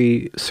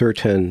very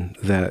certain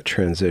that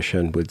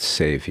transition would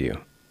save you.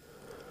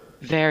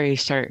 very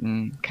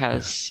certain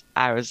Yeah. because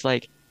I was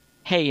like,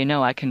 hey,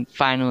 I can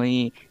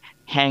finally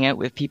hang out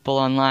with people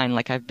online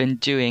like I've been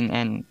doing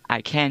and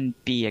I can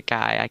be a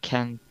guy.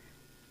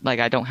 Like,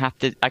 I don't have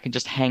to, I can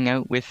just hang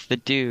out with the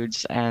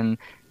dudes and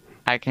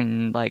I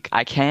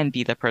can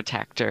be the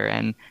protector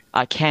and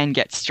I can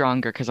get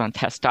stronger because on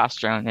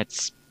testosterone,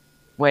 it's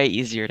way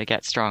easier to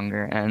get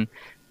stronger. And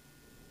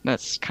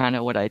that's kind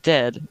of what I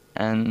did.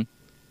 And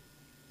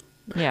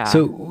yeah.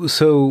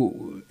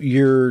 So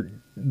you're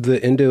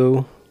the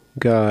endo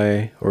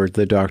guy or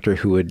the doctor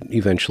who would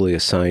eventually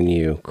assign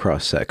you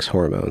cross-sex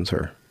hormones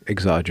or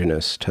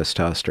exogenous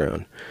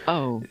testosterone.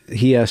 Oh,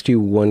 He asked you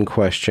one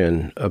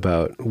question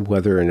about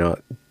whether or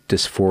not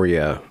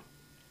dysphoria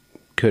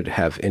could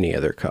have any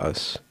other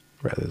cause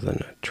rather than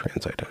a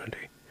trans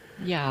identity.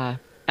 yeah.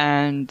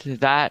 And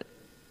that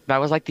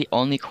was like the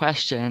only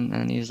question.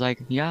 And he's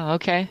like, yeah,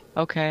 okay,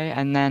 okay.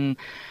 And then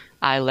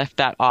I left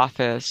that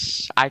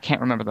office. I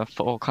can't remember the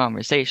full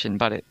conversation,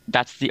 but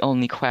that's the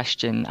only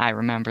question I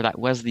remember. That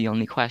was the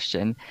only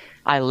question.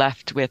 I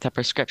left with a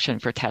prescription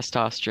for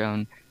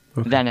testosterone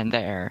then and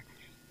there.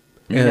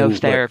 No And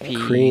therapy.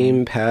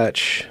 cream,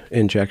 patch,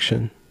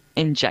 injection?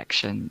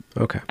 Injection.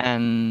 Okay.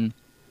 And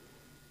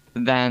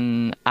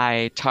then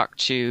I talked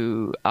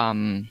to,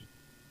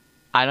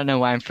 I don't know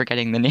why I'm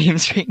forgetting the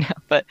names right now,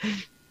 but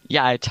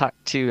yeah, I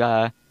talked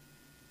to,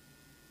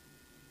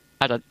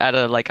 at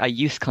a like a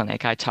youth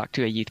clinic. I talked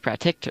to a youth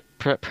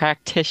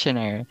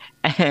practitioner,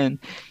 and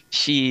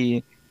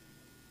she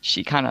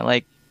kind of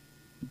like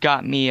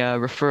got me a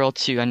referral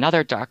to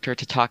another doctor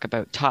to talk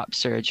about top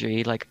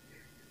surgery, like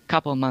a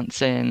couple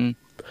months in.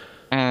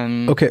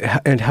 Okay,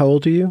 and how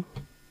old are you?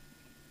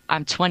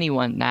 I'm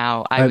 21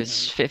 now. I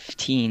was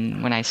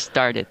 15 when I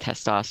started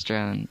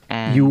testosterone,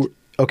 and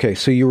Okay,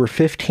 so you were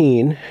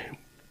 15.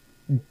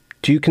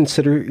 Do you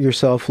consider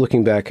yourself,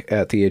 looking back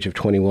at the age of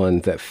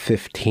 21, that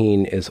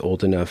 15 is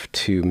old enough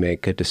to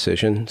make a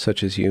decision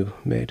such as you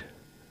made?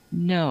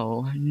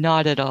 no,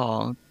 not at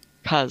all.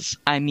 'Cause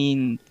I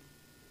mean,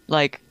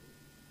 like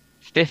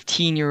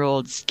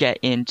 15-year-olds get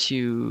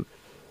into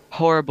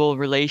horrible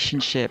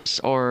relationships,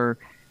 or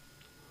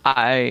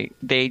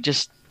they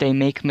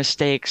make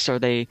mistakes, or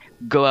they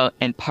go out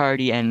and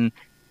party, and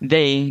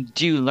they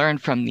do learn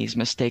from these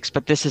mistakes,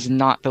 but this is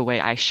not the way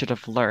I should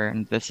have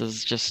learned. This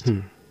is just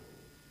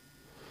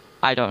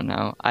I don't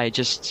know. I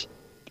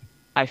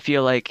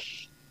feel like,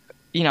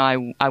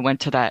 I went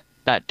to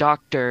that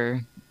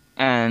doctor,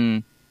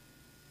 and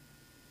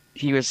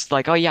he was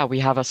like, "Oh yeah, we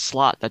have a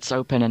slot that's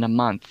open in a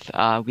month.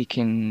 We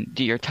can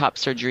do your top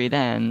surgery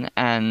then."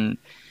 And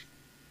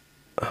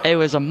it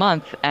was a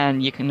month,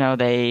 and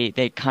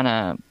they kind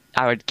of,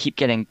 I would keep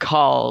getting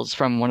calls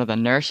from one of the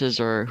nurses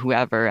or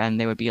whoever, and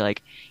they would be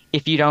like,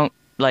 "If you don't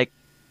like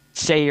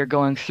say you're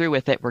going through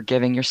with it, we're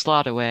giving your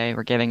slot away.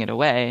 We're giving it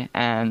away."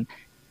 And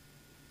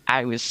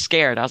I was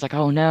scared. I was like,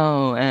 "Oh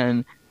no."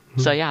 And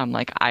so yeah, I'm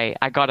like, I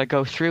gotta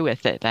go through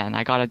with it then.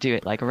 I gotta do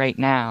it like right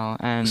now.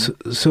 And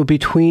So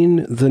between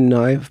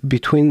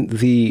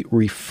the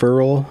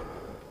referral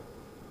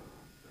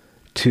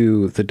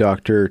to the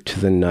doctor to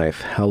the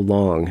knife, how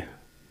long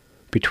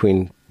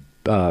between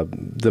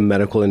the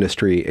medical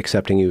industry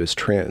accepting you as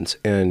trans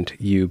and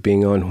you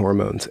being on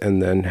hormones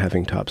and then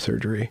having top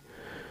surgery?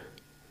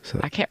 So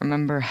I can't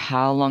remember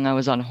how long I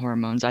was on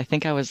hormones. I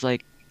think I was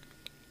like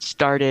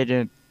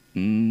started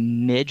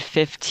mid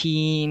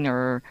 15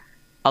 or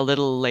a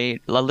little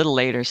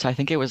later. So I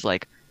think it was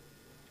like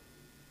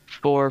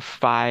 4 or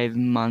 5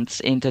 months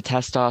into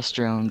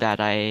testosterone that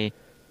I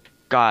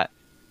got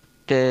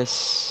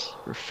this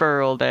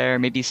referral there,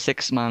 maybe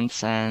 6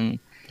 months. And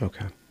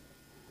okay.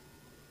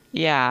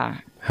 yeah.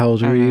 How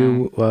old were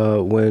you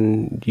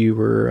when you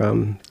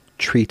were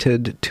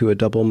treated to a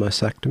double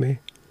mastectomy?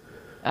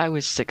 I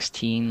was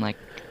 16, like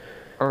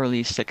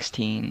early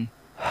 16.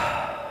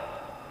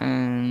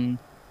 And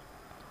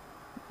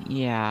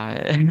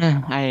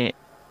yeah,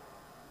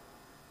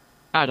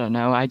 I don't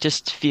know. I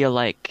just feel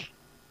like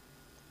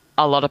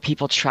a lot of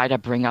people try to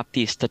bring up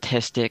these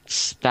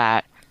statistics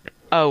that,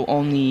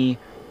 only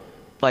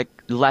like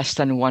less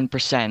than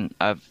 1%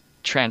 of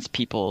trans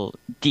people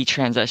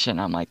detransition.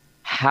 I'm like,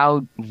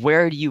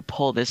 where do you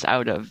pull this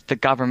out of? The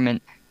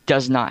government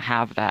does not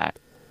have that.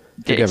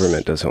 The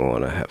government doesn't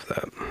want to have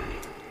that.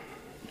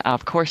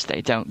 Of course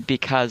they don't,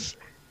 because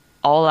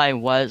all I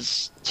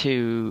was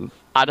to,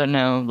 I don't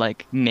know,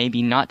 like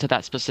maybe not to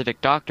that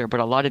specific doctor, but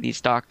a lot of these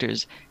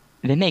doctors,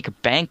 they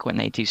make bank when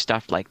they do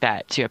stuff like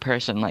that to a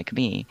person like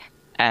me.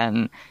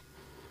 And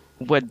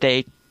would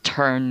they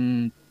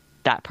turn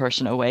that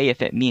person away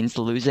if it means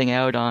losing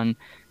out on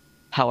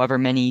however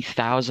many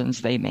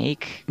thousands they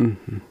make?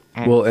 Mm-hmm.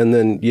 Well, and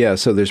then, yeah,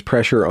 so there's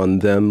pressure on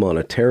them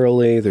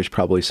monetarily. There's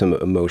probably some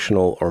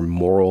emotional or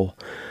moral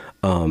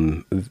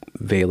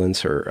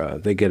valence, or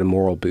they get a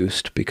moral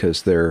boost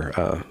because they're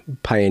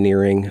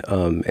pioneering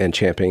and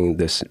championing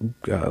this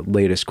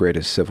latest,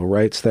 greatest civil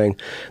rights thing.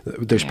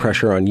 There's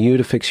pressure on you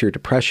to fix your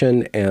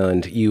depression,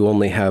 and you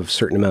only have a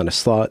certain amount of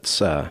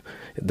slots.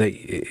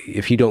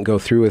 If you don't go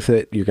through with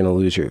it, you're going to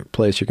lose your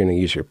place. You're going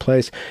to use your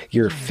place.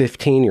 You're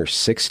 15, you're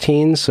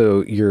 16,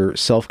 so your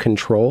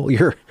self-control,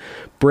 your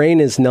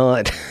brain is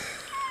not...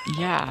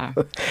 Yeah.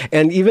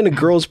 And even a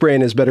girl's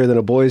brain is better than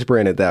a boy's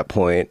brain at that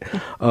point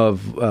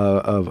of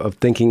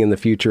thinking in the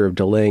future, of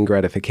delaying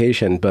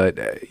gratification, but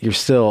you're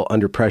still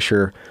under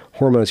pressure.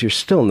 Hormones, you're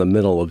still in the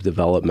middle of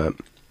development.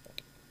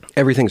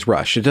 Everything's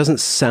rushed. It doesn't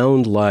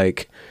sound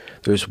like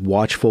There's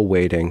watchful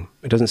waiting.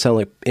 It doesn't sound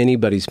like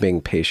anybody's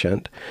being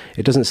patient.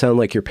 It doesn't sound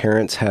like your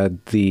parents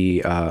had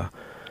the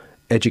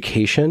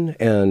education.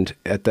 And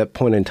at that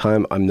point in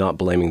time, I'm not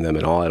blaming them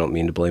at all. I don't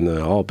mean to blame them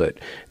at all, but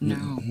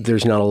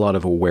there's not a lot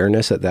of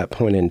awareness at that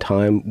point in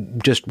time.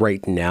 Just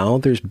right now,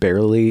 there's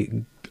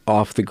barely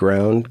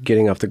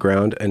getting off the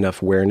ground,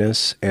 enough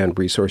awareness and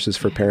resources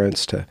for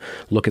parents to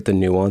look at the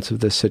nuance of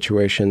this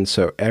situation.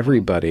 So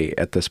everybody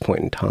at this point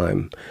in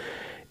time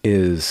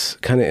is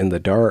kind of in the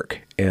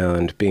dark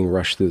and being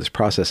rushed through this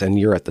process, and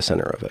you're at the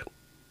center of it.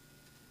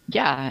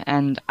 Yeah,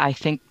 and I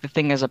think the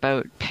thing is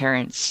about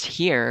parents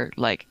here,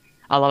 like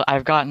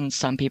I've gotten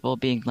some people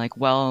being like,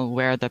 well,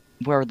 where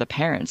are the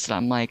parents? And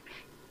I'm like,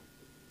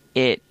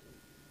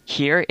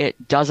 here,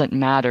 it doesn't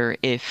matter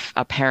if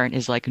a parent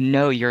is like,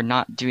 no, you're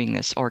not doing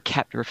this, or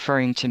kept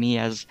referring to me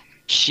as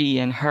she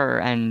and her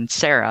and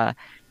Sarah,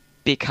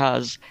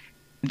 because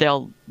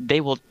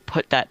they will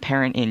put that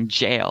parent in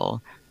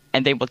jail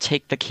and they will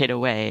take the kid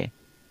away.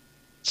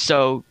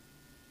 So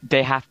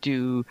they have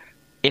to,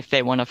 if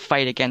they want to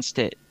fight against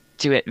it,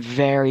 do it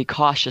very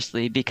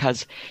cautiously,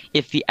 because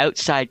if the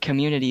outside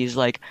community is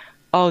like,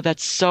 oh,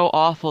 that's so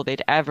awful,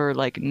 they'd ever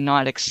like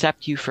not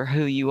accept you for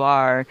who you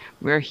are,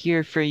 we're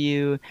here for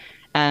you.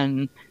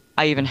 And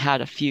I even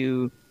had a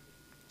few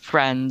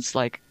friends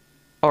like,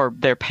 or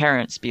their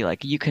parents be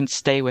like, you can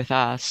stay with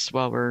us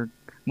while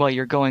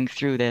you're going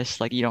through this,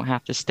 like you don't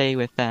have to stay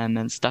with them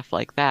and stuff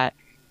like that.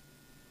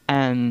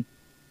 And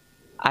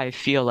I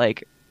feel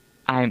like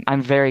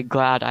I'm very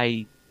glad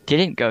I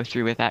didn't go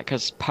through with that,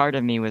 because part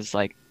of me was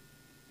like,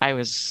 I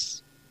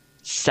was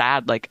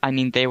sad. Like, I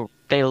mean,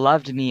 they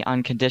loved me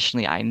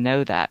unconditionally. I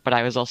know that, but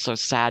I was also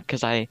sad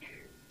because I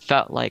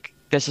felt like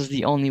this is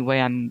the only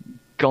way I'm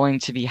going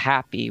to be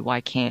happy. Why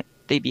can't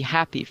they be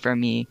happy for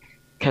me?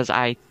 Because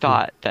I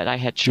thought that I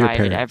had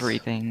tried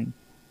everything.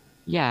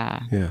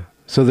 Yeah. Yeah.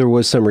 So there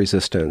was some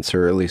resistance,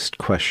 or at least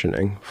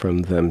questioning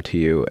from them to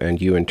you,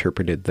 and you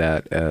interpreted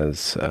that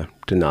as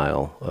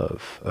denial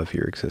of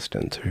your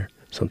existence or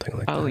something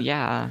like that. Oh,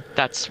 yeah.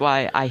 That's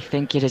why I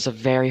think it is a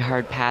very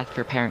hard path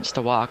for parents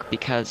to walk,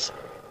 because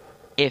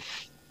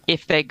if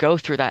they go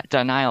through that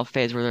denial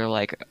phase where they're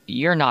like,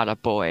 you're not a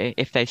boy,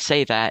 if they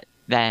say that,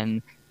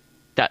 then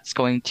that's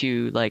going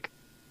to like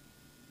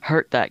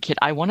hurt that kid.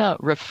 I want to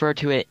refer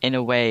to it in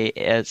a way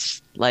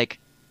as like,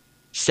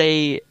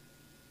 say,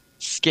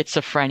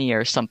 schizophrenia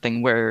or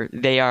something, where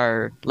they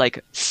are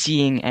like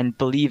seeing and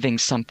believing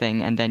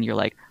something, and then you're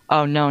like,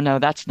 oh, no,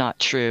 that's not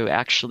true.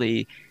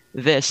 Actually,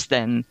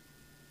 then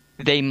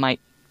they might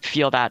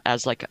feel that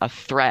as like a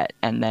threat,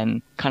 and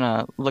then kind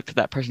of look at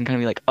that person, kind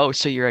of be like, oh,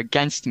 so you're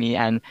against me.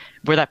 And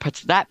where that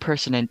puts that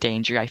person in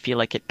danger, I feel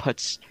like it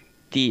puts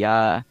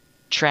the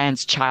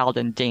trans child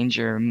in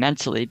danger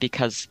mentally,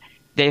 because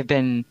they've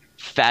been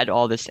fed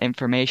all this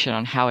information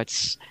on how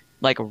it's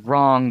like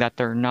wrong that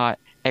they're not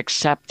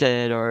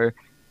accepted, or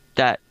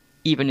that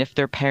even if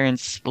their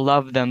parents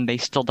love them, they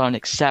still don't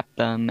accept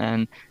them,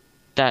 and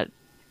that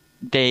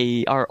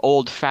they are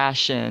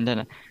old-fashioned.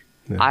 And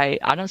yeah.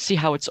 I don't see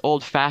how it's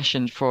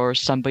old-fashioned for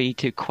somebody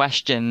to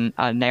question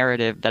a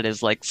narrative that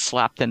is like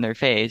slapped in their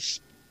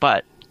face,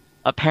 but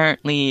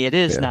apparently it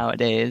is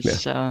nowadays. Yeah.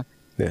 So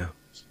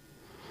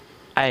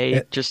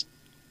yeah,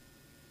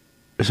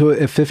 So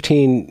at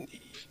 15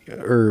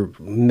 or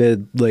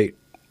late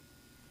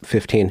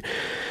 15,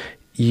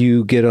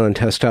 you get on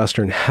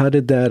testosterone. How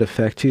did that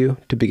affect you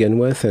to begin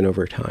with and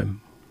over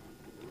time?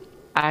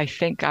 I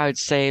think I would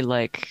say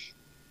like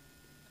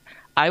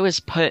I was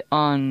put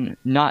on,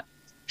 not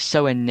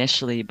so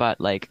initially, but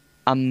like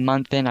a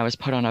month in, I was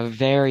put on a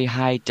very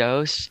high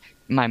dose.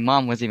 My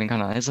mom was even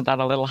kind of, isn't that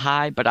a little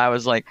high? But I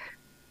was like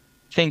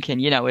thinking,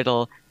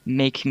 it'll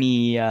make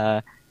me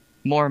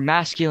more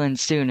masculine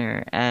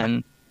sooner.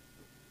 And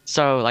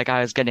so like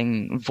I was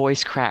getting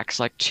voice cracks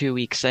like 2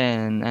 weeks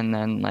in, and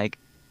then like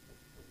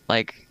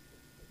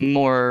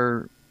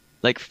more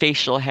like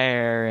facial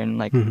hair, and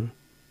like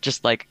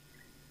just like,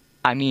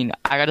 I mean,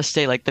 I gotta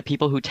say, like the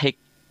people who take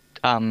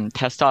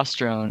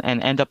testosterone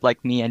and end up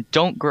like me and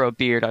don't grow a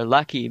beard are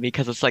lucky,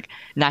 because it's like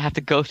now I have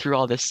to go through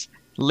all this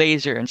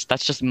laser, and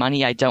that's just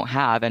money I don't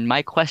have. And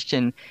my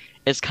question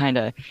is kind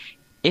of,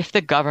 if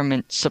the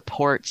government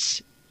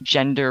supports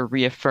gender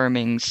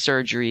reaffirming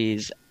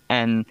surgeries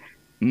and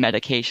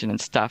medication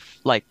and stuff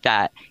like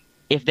that,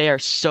 if they are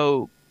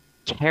so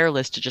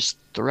careless to just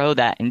throw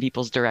that in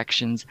people's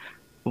directions,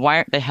 why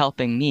aren't they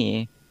helping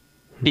me?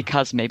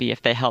 Because maybe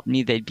if they helped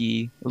me, they'd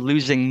be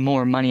losing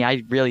more money.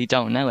 I really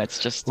don't know. It's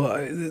just... Well,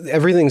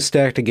 everything's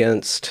stacked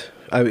against...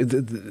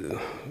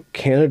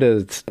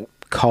 Canada's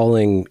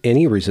calling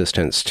any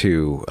resistance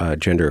to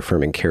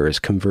gender-affirming care as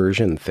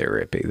conversion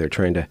therapy. They're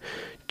trying to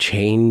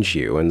change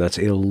you, and that's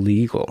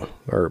illegal,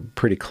 or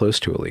pretty close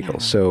to illegal. Yeah.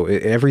 So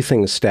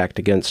everything is stacked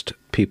against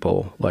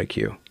people like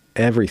you.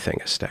 Everything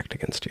is stacked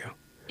against you.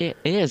 It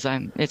is.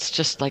 It's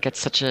just like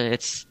it's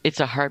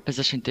a hard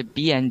position to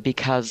be in,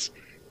 because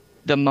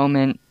the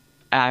moment,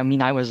 I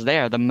mean, I was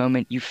there, the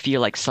moment you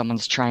feel like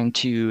someone's trying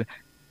to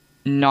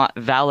not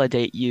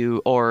validate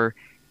you, or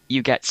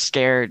you get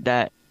scared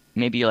that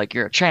maybe like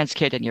you're a trans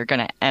kid and you're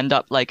gonna end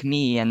up like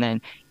me, and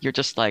then you're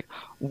just like,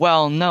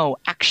 well, no,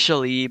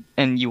 actually,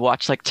 and you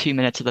watch like 2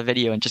 minutes of the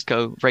video and just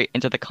go right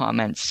into the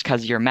comments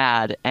because you're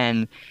mad.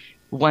 And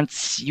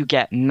once you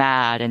get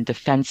mad and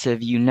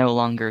defensive, you no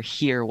longer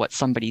hear what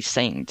somebody's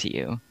saying to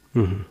you.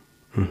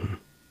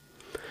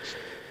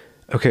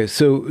 Okay,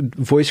 so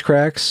voice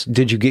cracks.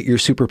 Did you get your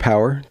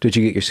superpower? Did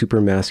you get your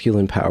super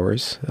masculine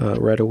powers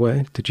right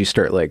away? Did you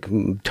start like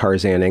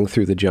Tarzaning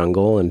through the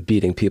jungle and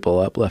beating people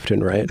up left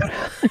and right?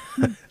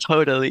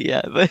 Totally,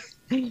 yeah. But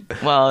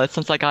well,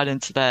 since I got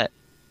into that,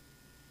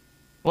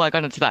 I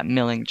got into that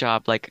milling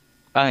job like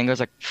I think it was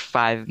like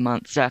 5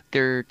 months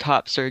after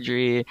top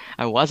surgery.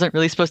 I wasn't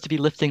really supposed to be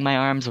lifting my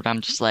arms, but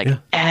I'm just like,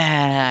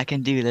 I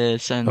can do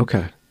this. And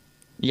Okay.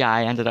 yeah,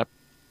 I ended up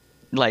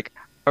like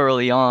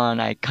early on,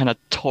 I kind of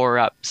tore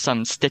up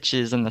some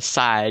stitches in the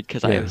side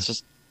because I was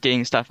just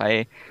doing stuff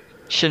I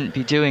shouldn't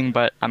be doing.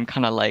 But I'm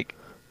kind of like,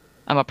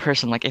 I'm a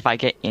person like if I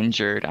get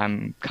injured,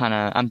 I'm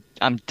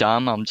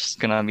dumb. I'm just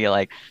gonna be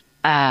like,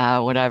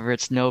 whatever,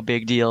 it's no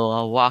big deal.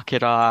 I'll walk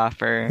it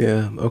off. Or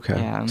Okay.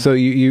 yeah. So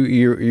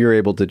you're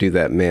able to do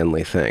that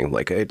manly thing,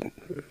 like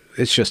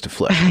it's just a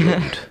flesh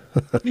wound.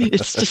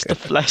 It's just a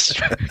flesh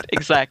wound,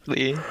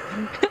 exactly.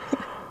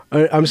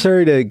 I'm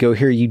sorry to go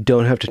here. You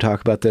don't have to talk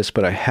about this,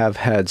 but I have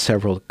had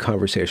several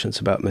conversations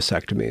about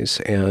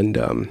mastectomies and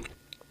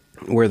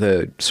where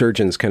the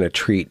surgeons kind of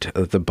treat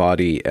the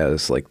body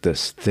as like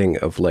this thing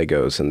of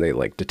Legos, and they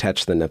like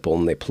detach the nipple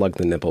and they plug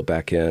the nipple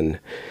back in.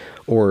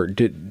 Or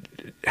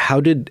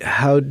how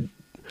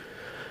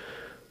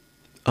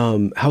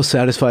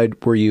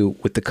satisfied were you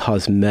with the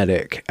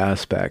cosmetic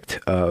aspect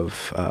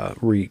of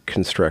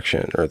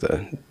reconstruction or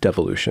the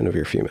devolution of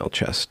your female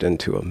chest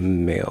into a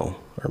male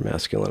or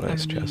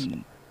masculinized chest?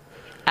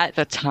 At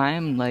the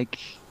time, like,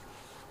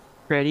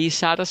 pretty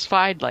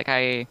satisfied. Like,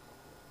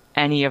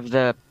 any of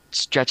the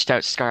stretched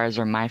out scars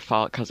are my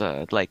fault because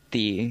of like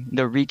the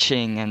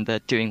reaching and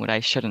the doing what I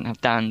shouldn't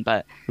have done.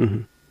 But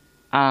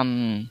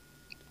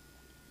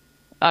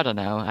I don't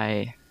know.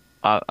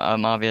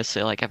 I'm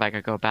obviously like if I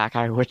could go back,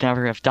 I would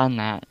never have done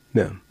that.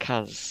 Yeah.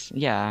 Because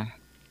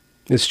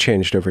It's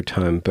changed over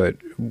time, but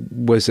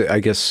was it, I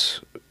guess,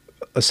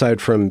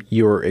 aside from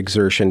your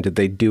exertion, did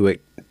they do a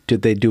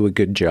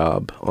good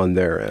job on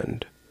their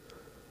end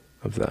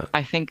of that?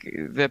 I think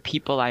the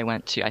people I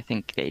went to, I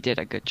think they did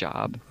a good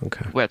job.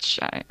 Okay. Which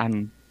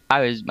I'm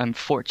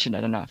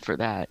fortunate enough for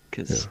that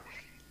because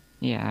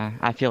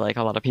I feel like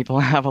a lot of people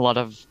have a lot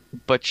of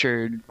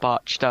butchered,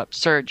 botched up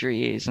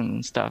surgeries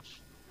and stuff.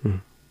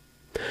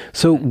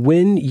 So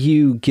when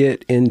you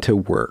get into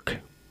work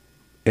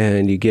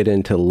and you get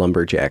into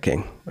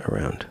lumberjacking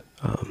around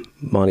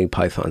Monty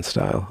Python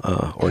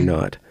style or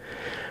not,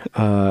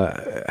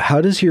 how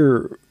does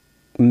your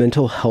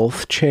mental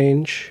health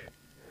change?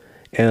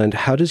 And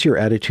how does your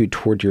attitude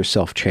toward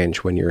yourself change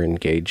when you're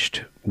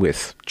engaged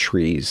with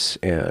trees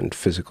and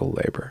physical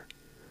labor?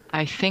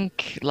 I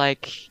think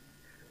like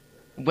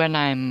when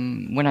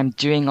I'm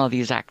doing all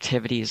these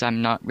activities,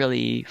 I'm not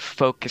really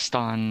focused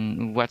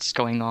on what's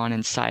going on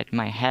inside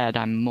my head.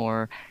 I'm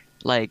more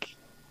like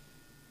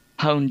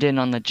honed in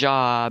on the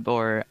job,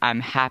 or I'm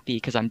happy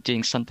because I'm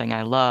doing something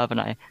I love. And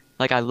I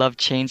love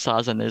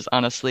chainsaws, and there's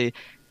honestly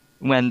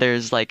when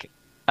there's like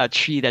a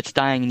tree that's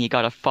dying and you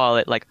gotta fall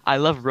it, like I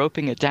love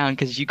roping it down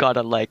because you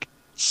gotta like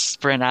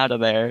sprint out of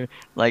there.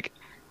 Like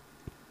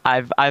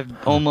I've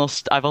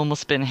almost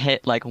been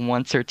hit like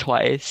once or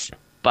twice,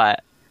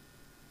 but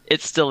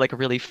it's still like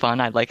really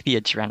fun. I like the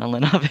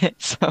adrenaline of it.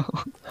 So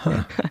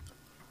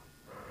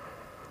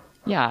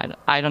yeah,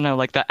 I don't know,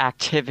 like the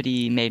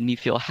activity made me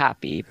feel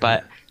happy,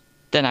 but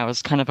then I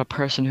was kind of a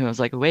person who was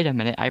like, wait a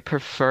minute, I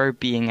prefer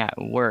being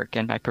at work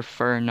and I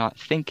prefer not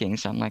thinking.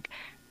 So I'm like,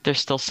 there's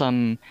still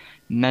some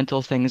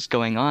mental things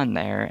going on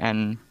there.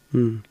 And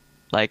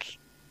like,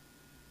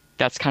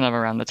 that's kind of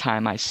around the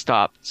time I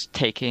stopped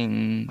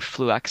taking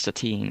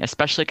fluoxetine,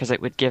 especially because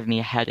it would give me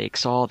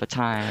headaches all the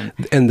time.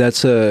 And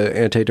that's a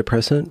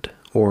antidepressant,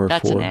 or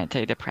that's an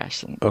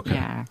antidepressant.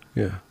 Okay.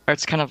 Yeah. Or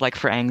it's kind of like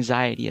for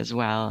anxiety as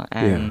well.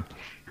 And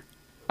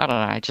I don't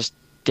know, I just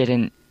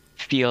didn't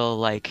feel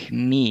like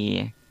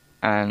me.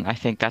 And I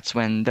think that's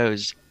when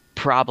those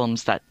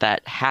problems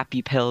that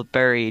happy pill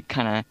buried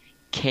kind of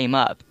came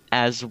up,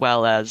 as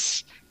well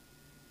as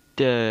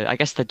I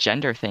guess the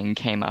gender thing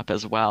came up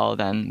as well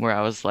then, where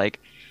I was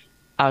like,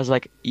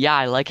 yeah,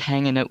 I like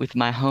hanging out with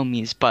my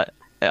homies, but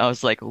I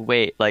was like,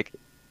 wait, like,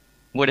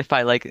 what if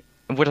I like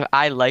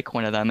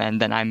one of them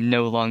and then I'm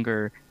no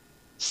longer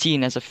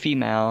seen as a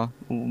female?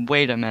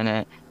 Wait a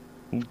minute.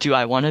 Do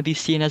I want to be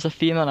seen as a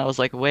female? And I was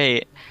like,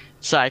 wait.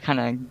 So I kind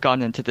of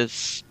got into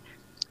this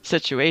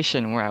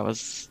situation where I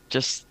was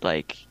just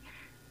like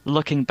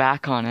looking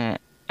back on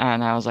it,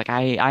 and I was like,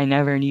 I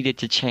never needed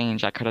to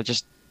change. I could have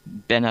just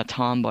been a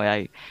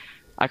tomboy.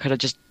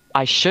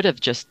 I should have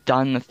just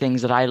done the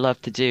things that I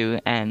love to do,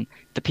 and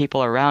the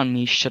people around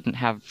me shouldn't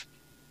have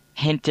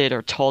hinted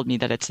or told me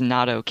that it's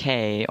not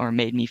okay or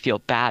made me feel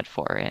bad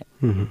for it,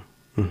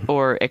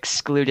 or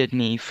excluded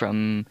me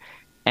from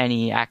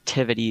any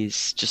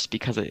activities just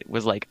because it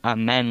was like a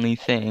manly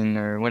thing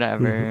or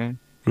whatever.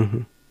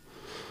 Mm-hmm.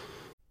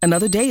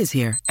 Another day is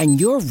here,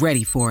 and you're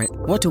ready for it.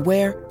 What to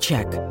wear?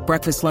 Check.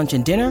 Breakfast, lunch,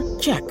 and dinner?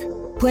 Check.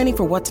 Planning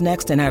for what's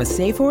next and how to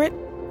save for it?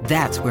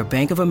 That's where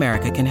Bank of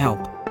America can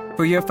help.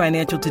 For your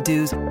financial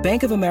to-dos,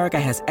 Bank of America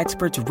has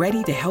experts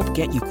ready to help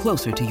get you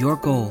closer to your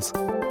goals.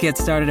 Get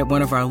started at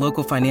one of our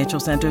local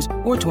financial centers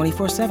or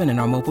 24/7 in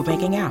our mobile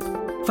banking app.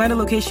 Find a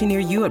location near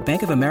you at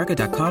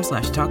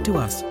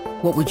bankofamerica.com/talktous.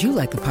 What would you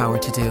like the power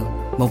to do?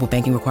 Mobile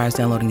banking requires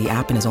downloading the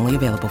app and is only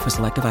available for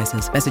select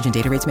devices. Message and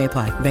data rates may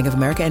apply. Bank of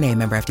America N.A.,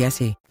 member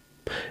FDIC.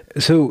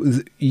 So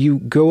you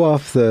go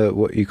off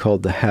what you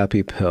called the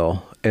happy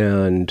pill,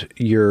 and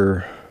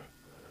it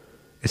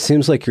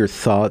seems like your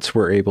thoughts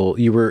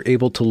you were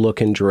able to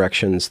look in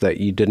directions that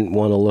you didn't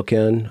want to look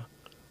in,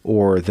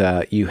 or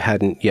that you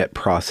hadn't yet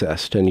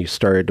processed, and you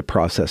started to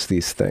process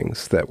these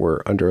things that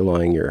were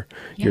underlying your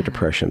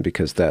depression,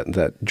 because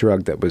that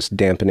drug that was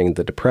dampening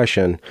the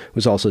depression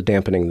was also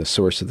dampening the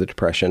source of the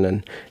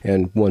depression,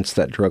 and once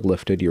that drug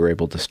lifted, you were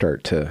able to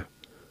start to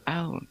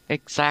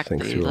exactly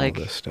think through like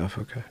all this stuff.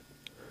 Okay.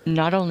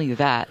 not only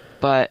that,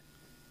 but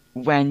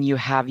when you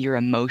have your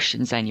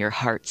emotions and your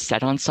heart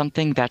set on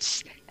something,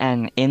 that's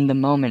an in the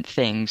moment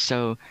thing.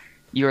 So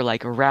you're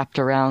like wrapped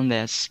around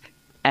this,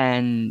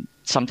 and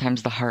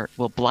sometimes the heart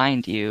will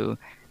blind you,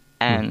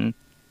 and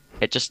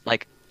it just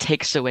like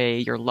takes away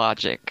your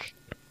logic.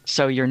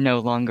 So you're no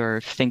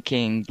longer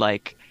thinking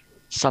like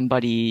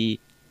somebody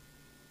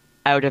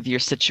out of your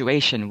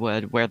situation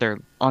would, where they're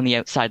on the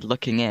outside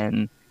looking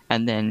in.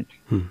 And then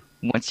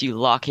once you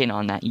lock in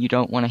on that, you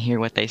don't want to hear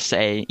what they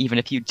say. Even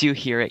if you do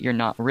hear it, you're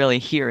not really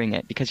hearing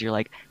it, because you're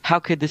like, how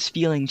could this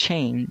feeling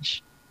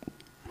change?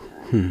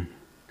 And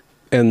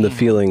the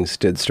feelings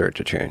did start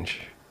to change.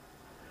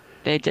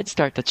 They did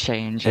start to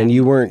change. And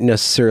you weren't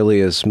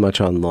necessarily as much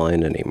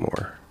online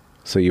anymore.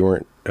 So you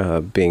weren't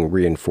being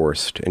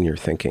reinforced in your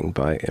thinking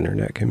by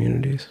internet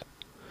communities.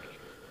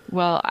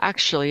 Well,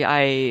 actually,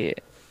 I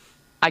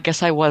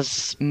guess I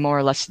was more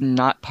or less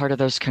not part of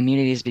those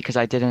communities because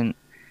I didn't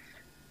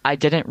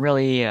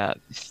really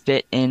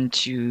fit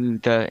into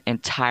the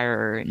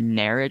entire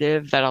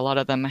narrative that a lot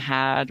of them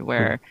had,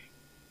 where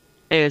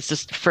it was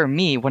just, for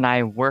me, when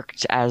I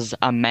worked as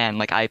a man,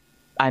 like I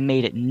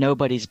made it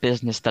nobody's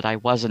business that I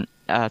wasn't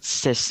a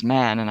cis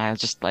man, and I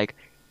just like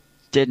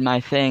did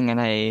my thing,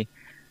 and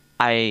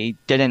I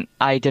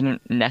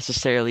didn't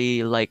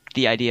necessarily like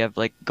the idea of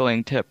like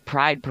going to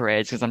pride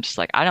parades, because I'm just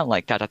like, I don't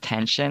like that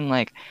attention.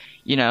 Like,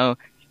 you know,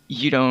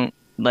 you don't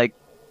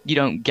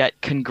get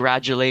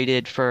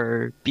congratulated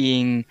for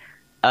being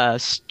a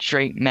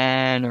straight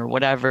man or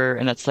whatever.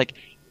 And it's like,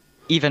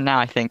 even now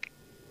I think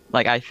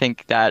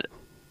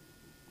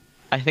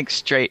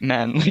straight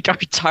men like are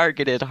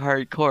targeted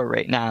hardcore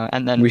right now.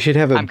 And then we should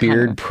have a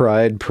beard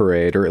pride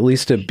parade, or at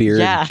least a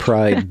beard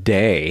pride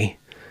day.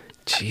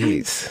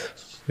 Jeez.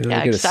 We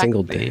don't get a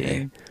single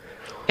day.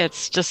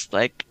 It's just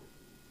like,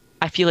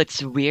 I feel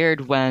it's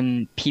weird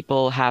when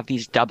people have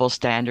these double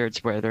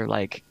standards where they're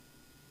like,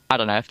 I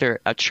don't know, if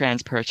they're a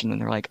trans person and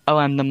they're like, oh,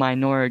 I'm the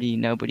minority,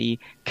 nobody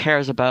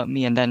cares about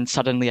me. And then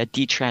suddenly a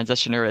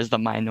detransitioner is the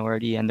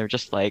minority, and they're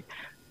just like,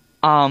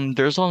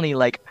 there's only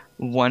like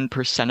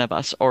 1% of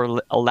us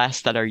or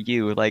less that are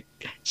you. Like,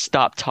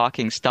 stop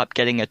talking, stop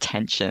getting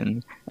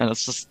attention. And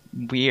it's just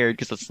weird,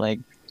 because it's like,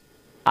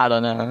 I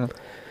don't know.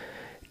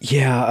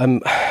 Yeah,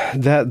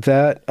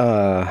 that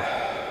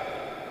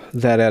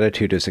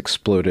attitude has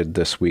exploded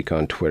this week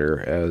on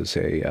Twitter as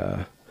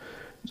a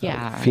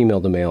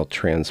female to male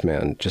trans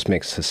man just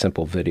makes a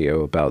simple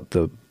video about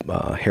the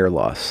hair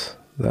loss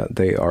that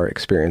they are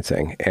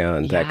experiencing,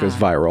 and that goes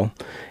viral,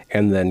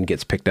 and then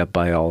gets picked up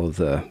by all of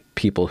the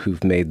people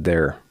who've made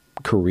their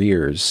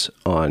careers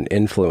on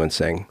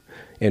influencing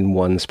in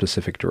one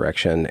specific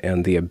direction,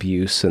 and the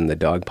abuse and the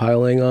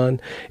dogpiling on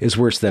is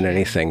worse than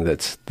anything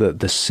that's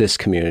the cis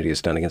community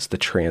has done against the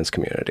trans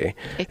community.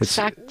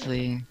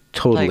 Exactly. It's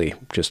totally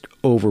just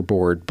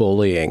overboard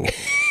bullying.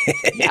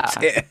 Yeah.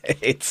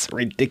 It's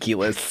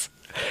ridiculous.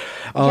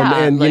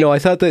 You know, I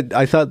thought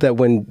that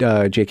when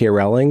J.K.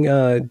 Rowling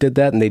did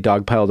that and they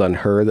dogpiled on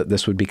her, that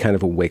this would be kind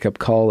of a wake up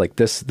call. Like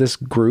this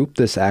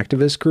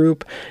activist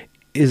group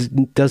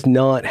does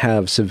not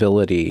have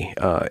civility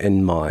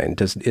in mind,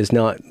 is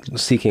not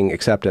seeking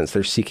acceptance.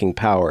 They're seeking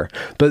power.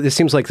 But it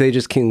seems like they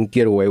just can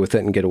get away with it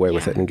and get away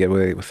with it and get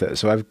away with it.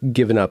 So I've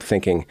given up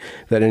thinking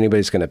that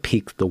anybody's going to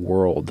peak the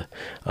world.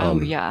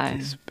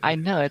 I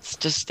know.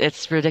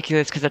 It's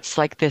ridiculous, because it's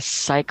like this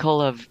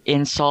cycle of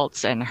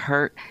insults and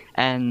hurt,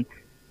 and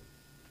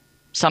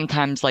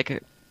sometimes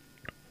like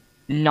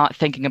not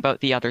thinking about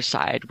the other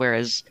side.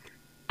 Whereas,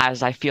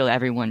 as I feel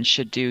everyone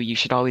should do, you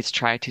should always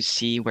try to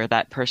see where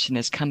that person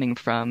is coming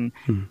from,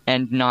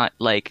 and not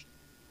like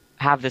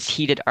have this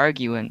heated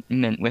argument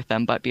with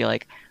them, but be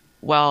like,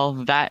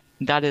 well, that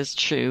is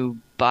true,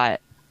 but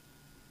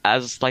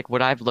as like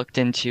what I've looked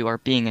into, or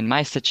being in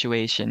my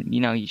situation, you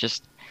know, you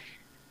just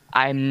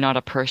I'm not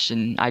a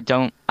person. I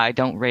don't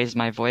raise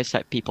my voice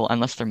at people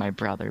unless they're my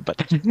brother,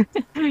 but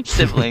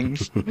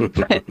siblings.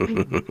 But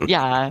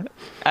yeah,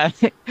 I,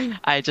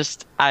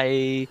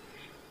 I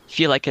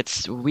feel like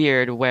it's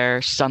weird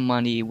where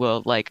somebody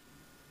will like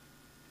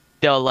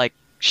they'll like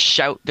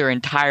shout their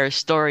entire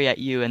story at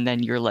you and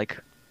then you're like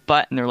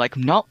and they're like,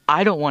 no,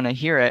 I don't want to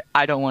hear it.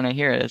 I don't want to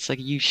hear it. It's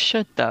like you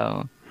should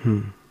though.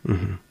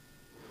 Mm-hmm.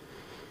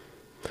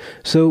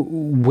 So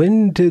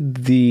when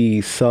did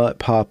the thought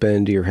pop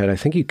into your head? I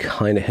think you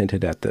kind of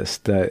hinted at this,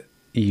 that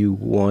you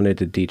wanted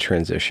to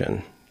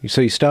detransition.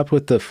 So you stopped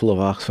with the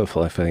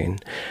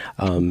fluvoxamine,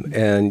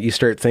 and you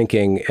start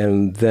thinking,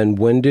 and then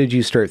when did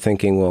you start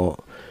thinking,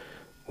 well,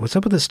 what's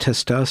up with this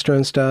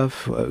testosterone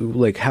stuff?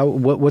 Like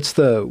what's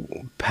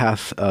the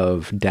path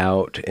of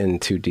doubt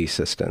into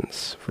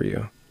desistance for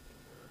you?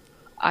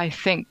 I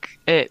think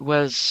it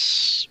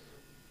was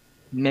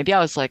maybe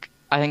I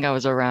think I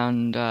was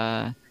around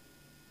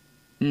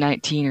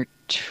 19 or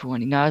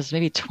 20. No, I was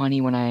maybe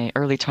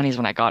early 20s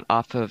when I got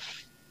off of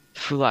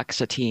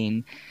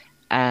fluoxetine.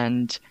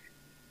 And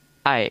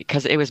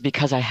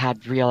because I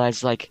had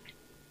realized like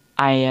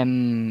I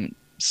am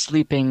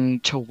sleeping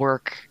to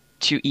work,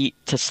 to eat,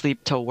 to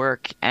sleep, to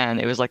work.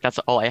 And it was like that's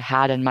all I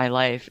had in my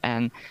life.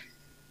 And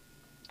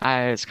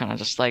I was kind of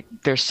just like,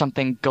 there's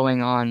something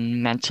going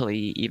on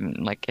mentally, even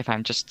like if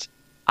I'm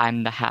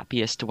the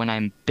happiest when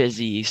I'm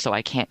busy, so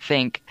I can't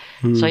think.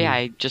 So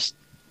yeah,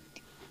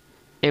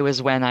 it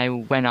was when I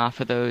went off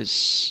of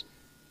that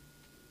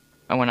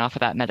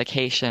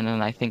medication,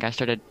 and I think I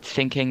started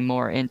thinking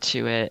more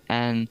into it,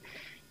 and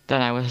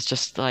then I was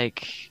just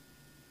like,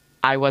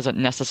 I wasn't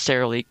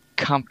necessarily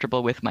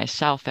comfortable with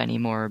myself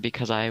anymore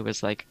because I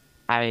was like,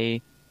 I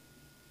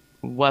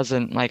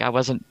wasn't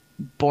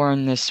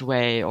born this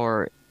way,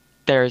 or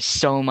there's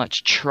so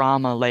much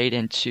trauma laid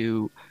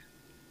into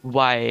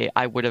why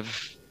I would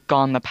have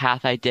gone the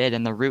path I did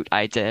and the route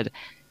I did.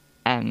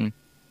 And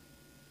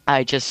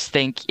I just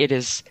think it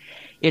is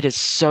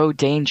so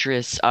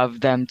dangerous of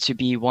them to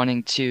be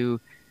wanting to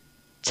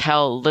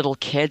tell little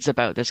kids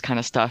about this kind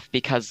of stuff,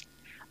 because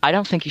I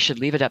don't think you should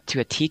leave it up to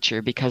a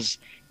teacher, because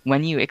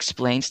when you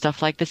explain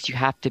stuff like this, you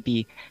have to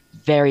be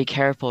very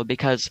careful,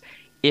 because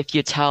if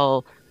you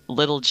tell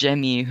little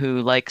Jimmy,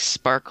 who likes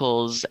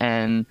sparkles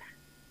and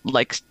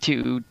likes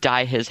to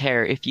dye his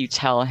hair, if you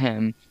tell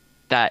him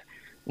that,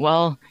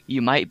 well,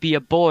 you might be a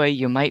boy,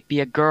 you might be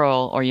a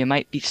girl, or you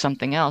might be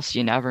something else,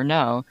 you never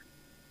know.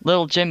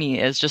 Little Jimmy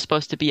is just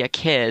supposed to be a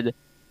kid,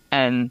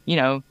 and,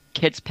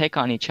 kids pick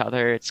on each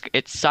other.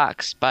 It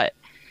sucks, but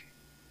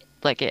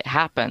like it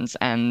happens,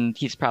 and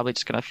he's probably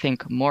just gonna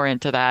think more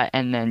into that,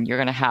 and then you're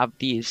gonna have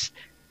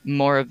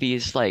more of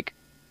these like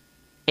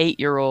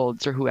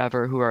 8-year-olds or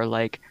whoever who are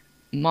like,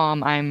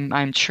 Mom,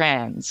 I'm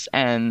trans,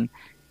 and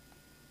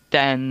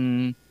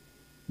then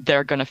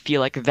they're gonna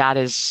feel like that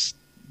is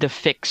the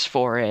fix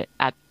for it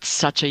at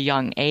such a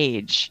young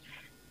age.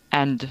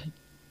 And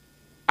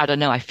I don't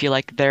know, I feel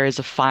like there is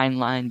a fine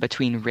line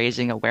between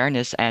raising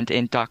awareness and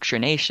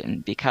indoctrination,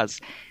 because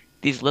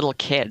these little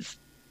kids,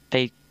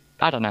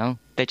 I don't know,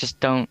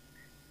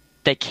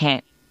 they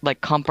can't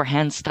like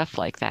comprehend stuff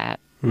like that.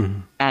 Mm-hmm.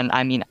 And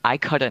I mean, I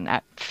couldn't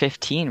at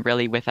 15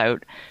 really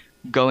without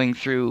going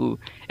through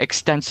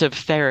extensive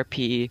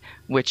therapy,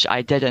 which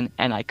I didn't,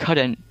 and I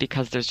couldn't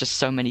because there's just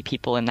so many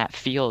people in that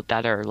field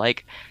that are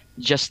like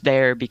just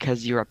there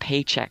because you're a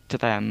paycheck to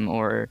them,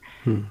 or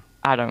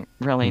I don't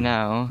really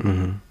know.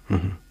 Mm-hmm.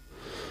 Mm-hmm.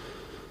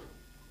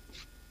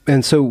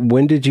 And so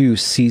when did you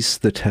cease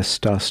the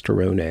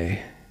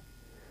testosterone?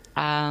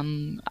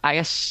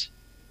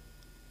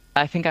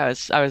 I think I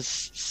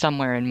was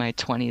somewhere in my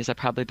 20s. I've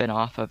probably been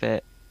off of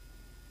it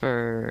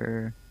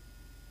for,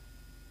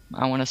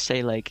 I want to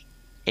say like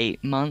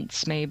 8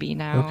 months maybe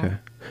now. Okay.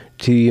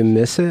 Do you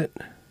miss it?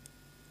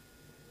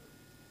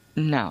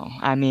 No.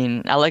 I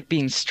mean, I like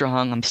being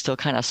strong. I'm still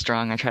kind of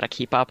strong. I try to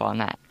keep up on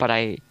that, but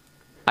I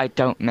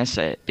don't miss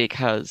it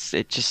because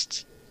it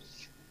just,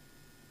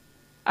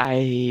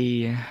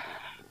 as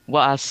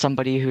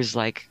somebody who's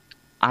like,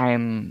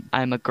 I'm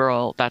a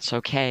girl, that's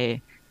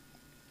okay.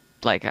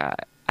 Like, I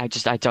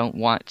don't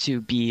want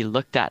to be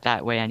looked at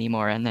that way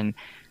anymore. And then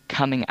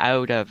coming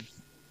out of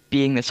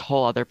being this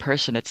whole other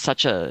person, it's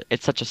such a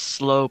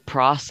slow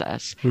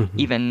process. Mm-hmm.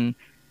 Even,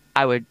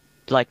 I would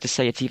like to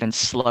say it's even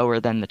slower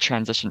than the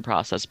transition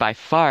process by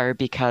far,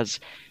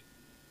 because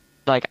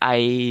like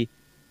where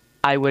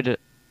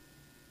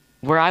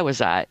I was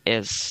at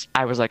is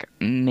I was like,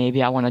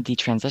 maybe I want to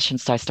detransition.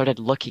 So I started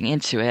looking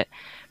into it,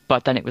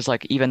 but then it was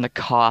like even the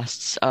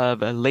costs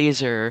of a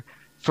laser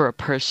for a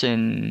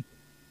person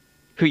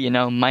who,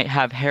 might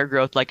have hair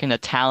growth like an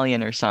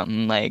Italian or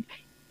something. Like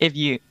if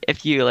you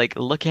like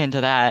look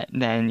into that,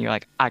 then you're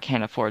like, I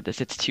can't afford this.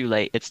 It's too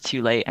late. It's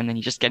too late. And then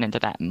you just get into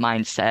that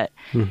mindset,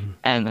 mm-hmm.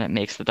 and then it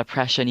makes the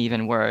depression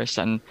even worse.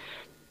 And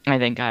I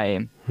think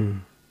I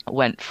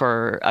went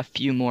for a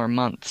few more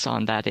months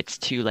on that it's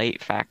too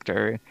late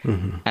factor.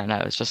 Mm-hmm. And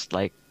I was just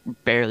like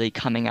barely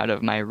coming out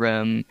of my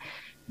room.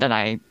 Then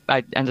I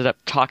ended up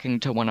talking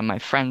to one of my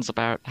friends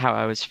about how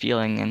I was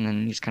feeling, and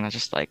then he's kind of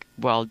just like,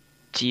 well,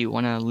 do you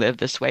want to live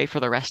this way for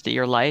the rest of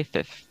your life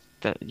if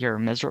you're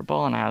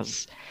miserable? And I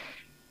was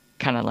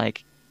kind of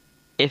like,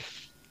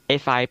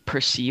 if I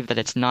perceive that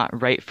it's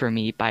not right for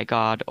me by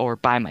God or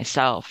by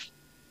myself,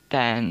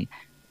 then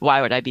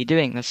why would I be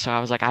doing this? So I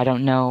was like, I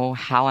don't know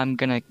how I'm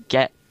gonna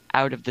get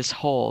out of this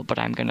hole, but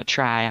I'm gonna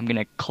try. I'm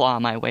gonna claw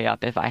my way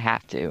up if I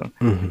have to.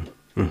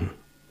 Mm-hmm. Mm-hmm.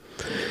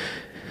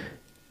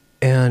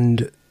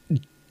 And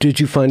did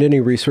you find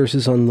any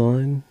resources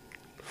online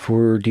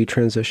for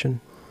detransition?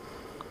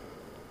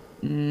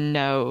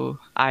 No,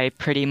 I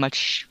pretty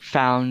much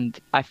found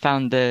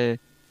the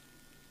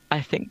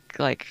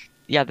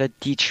detrans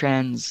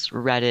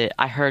Reddit.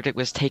 I heard it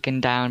was taken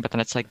down, but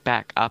then it's like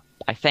back up,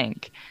 I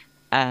think.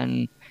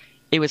 And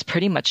it was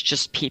pretty much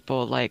just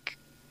people like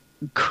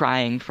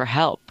crying for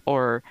help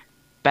or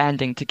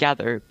banding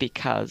together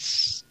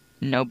because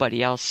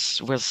nobody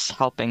else was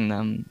helping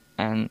them.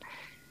 And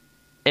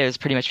it was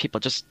pretty much people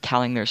just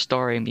telling their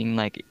story and being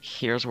like,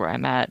 here's where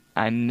I'm at.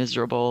 I'm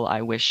miserable.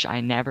 I wish I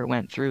never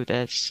went through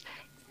this.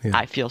 Yeah.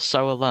 I feel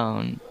so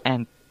alone.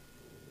 And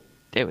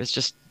it was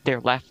just,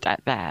 they're left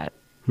at that.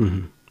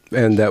 Mm-hmm.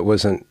 And that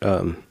wasn't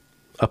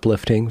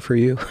uplifting for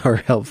you or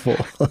helpful?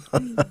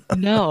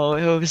 No,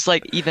 it was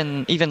like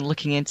even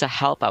looking into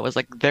help, I was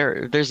like,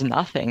 there's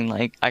nothing.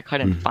 Like I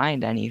couldn't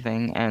find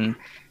anything. And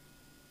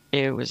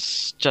it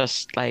was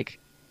just like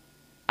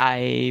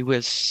I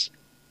was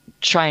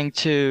trying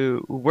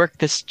to work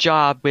this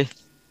job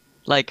with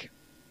like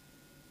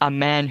a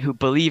man who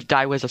believed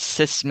I was a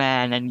cis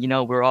man, and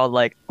we're all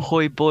like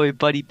hoi boy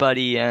buddy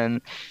buddy,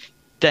 and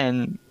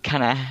then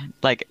kind of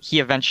like he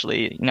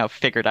eventually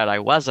figured out I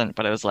wasn't,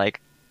 but it was like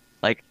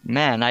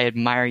man, I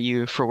admire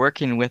you for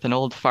working with an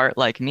old fart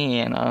like me,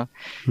 and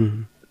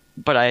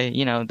but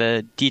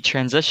the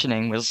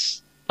detransitioning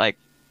was like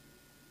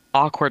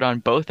awkward on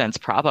both ends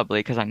probably,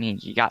 because I mean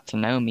you got to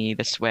know me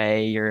this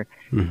way, you're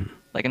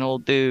like an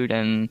old dude,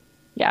 and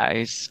yeah,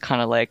 he's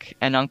kind of like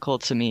an uncle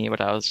to me,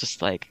 but I was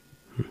just like,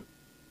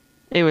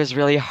 it was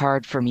really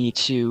hard for me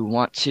to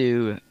want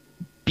to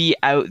be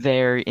out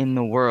there in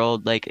the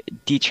world, like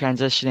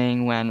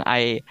detransitioning, when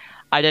I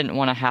didn't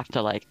want to have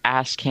to like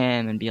ask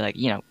him and be like,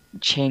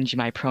 change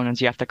my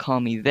pronouns, you have to call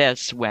me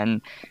this,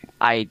 when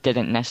I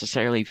didn't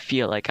necessarily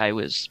feel like I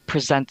was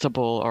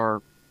presentable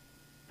or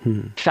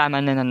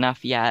feminine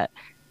enough yet.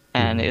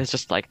 And it was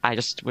just like, I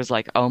just was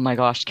like, oh my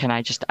gosh, can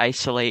I just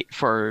isolate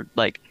for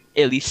like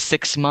at least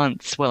 6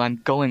 months while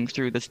I'm going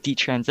through this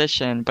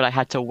detransition? But I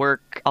had to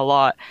work a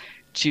lot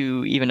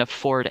to even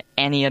afford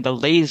any of the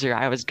laser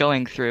I was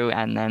going through,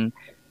 and then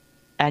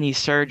any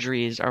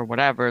surgeries or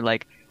whatever,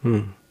 like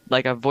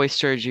a voice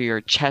surgery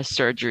or chest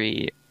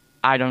surgery.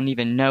 I don't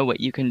even know what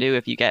you can do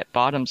if you get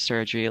bottom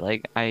surgery.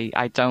 Like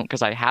I don't,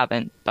 because I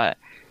haven't, but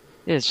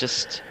it's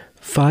just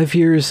 5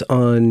 years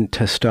on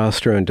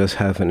testosterone does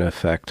have an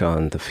effect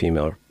on the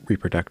female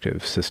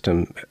reproductive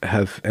system.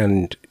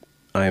 And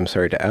I am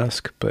sorry to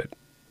ask, but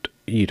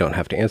you don't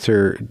have to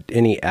answer,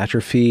 any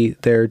atrophy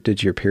there?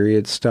 Did your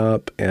period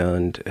stop,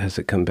 and has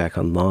it come back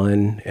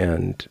online?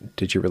 And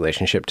did your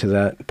relationship to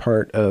that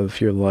part of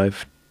your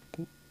life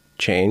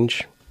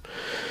change?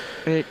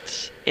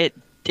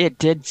 It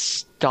did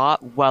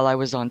stop while I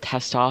was on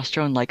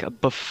testosterone. Like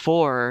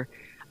before,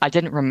 I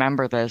didn't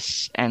remember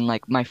this and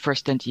like my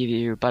first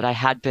interview, but I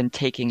had been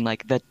taking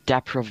like the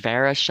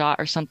Depo-Provera shot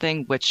or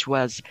something,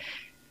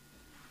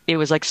 it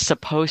was like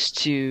supposed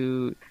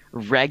to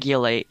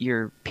regulate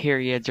your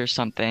periods or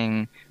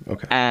something.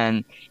 Okay.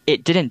 And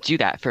it didn't do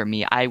that for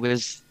me. I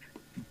was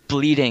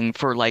bleeding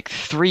for like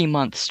 3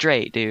 months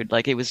straight, dude.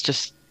 Like it was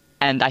just,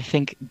 and I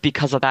think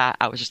because of that,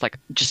 I was just like,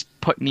 just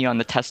put me on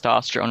the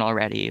testosterone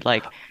already.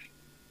 Like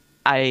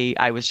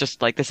I was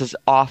just like, this is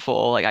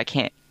awful. Like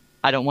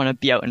I don't want to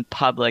be out in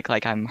public.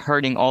 Like I'm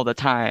hurting all the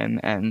time.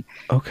 And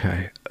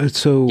okay.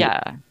 So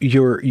yeah,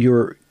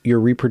 your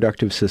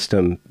reproductive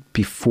system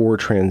before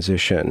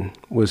transition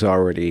was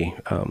already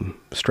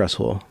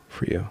stressful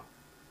for you.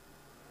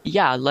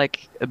 Yeah,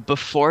 like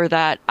before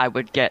that, I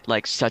would get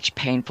like such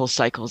painful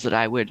cycles that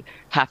I would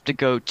have to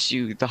go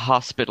to the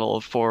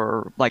hospital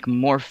for like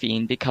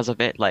morphine because of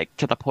it, like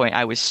to the point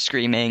I was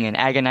screaming and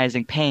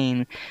agonizing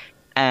pain.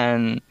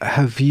 And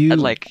have you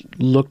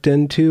looked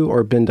into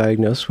or been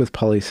diagnosed with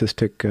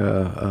polycystic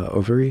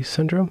ovary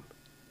syndrome?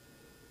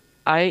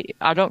 I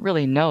don't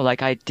really know.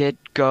 Like I did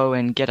go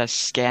and get a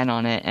scan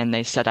on it, and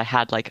they said I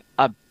had like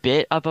a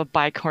bit of a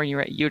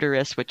bicornuate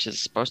uterus, which is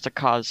supposed to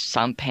cause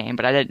some pain,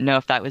 but I didn't know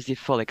if that was the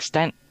full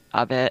extent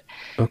of it.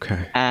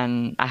 Okay.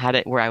 And I had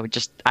it where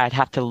I'd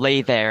have to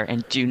lay there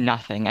and do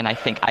nothing. And I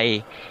think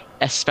I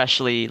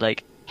especially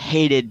like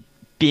hated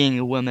being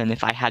a woman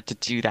if I had to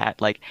do that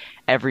like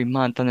every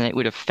month, and then it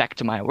would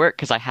affect my work,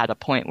 because I had a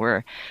point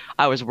where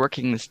I was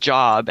working this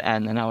job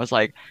and then I was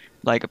like,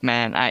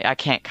 man, I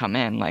can't come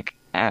in, like,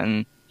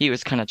 and he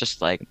was kind of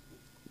just like,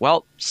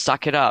 well,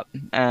 suck it up.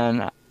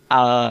 And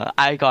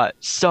I got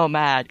so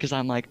mad because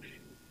I'm like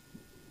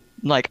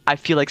I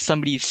feel like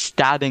somebody's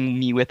stabbing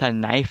me with a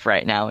knife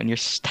right now, and you're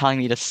telling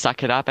me to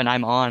suck it up, and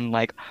I'm on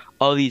like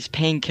all these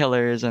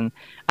painkillers, and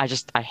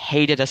I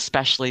hated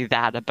especially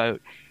that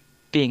about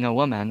being a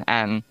woman.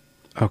 And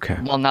Okay.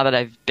 well, now that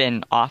I've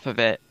been off of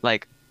it,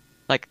 like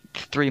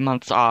 3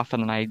 months off,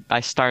 and then I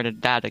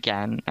started that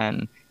again,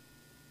 and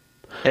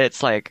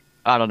it's like,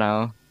 I don't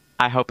know.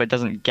 I hope it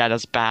doesn't get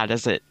as bad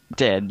as it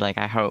did. Like,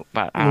 I hope,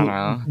 but I don't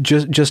know.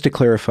 Just to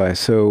clarify,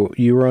 so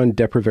you were on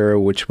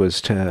Depo-Provera, which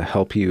was to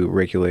help you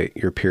regulate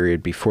your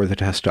period before the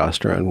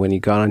testosterone. When you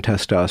got on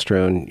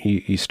testosterone,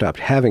 you stopped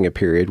having a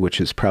period,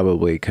 which is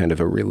probably kind of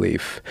a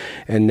relief.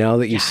 And now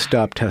that you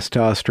stopped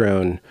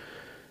testosterone,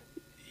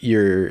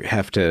 you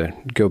have to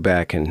go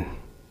back and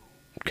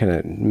kind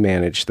of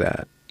manage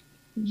that.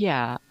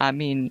 Yeah, I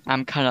mean,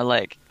 I'm kind of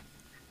like,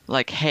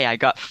 hey, I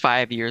got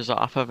 5 years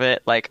off of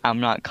it. Like, I'm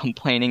not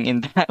complaining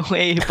in that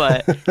way,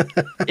 but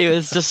it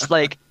was just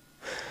like,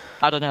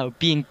 I don't know,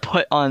 being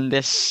put on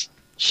this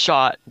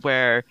shot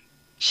where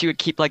she would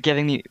keep like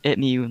giving me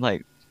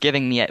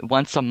it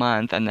once a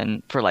month, and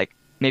then for like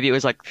maybe it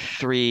was like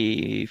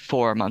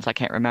 3-4 months, I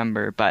can't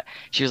remember, but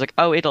she was like,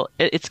 oh,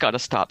 it's got to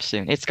stop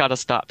soon. It's got to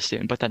stop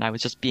soon. But then I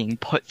was just being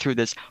put through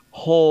this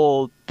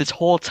whole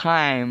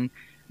time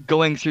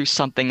going through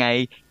something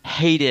I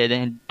hated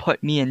and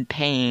put me in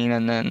pain.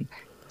 And then,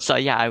 so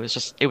yeah,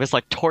 it was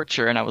like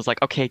torture. And I was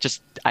like, okay,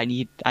 I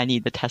need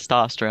the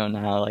testosterone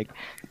now. Like,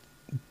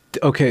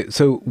 okay.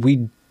 So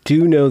we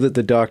do know that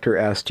the doctor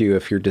asked you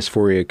if your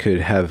dysphoria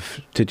could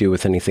have to do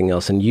with anything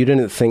else. And you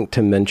didn't think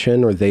to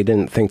mention, or they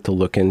didn't think to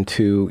look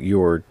into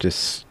your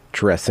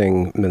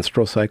distressing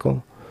menstrual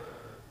cycle.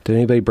 Did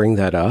anybody bring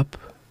that up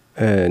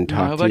and talk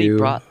to you? Nobody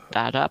brought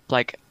that up.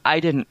 Like, I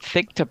didn't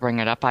think to bring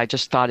it up. I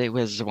just thought it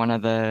was one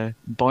of the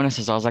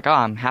bonuses. I was like, oh,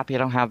 I'm happy I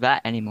don't have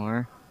that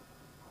anymore.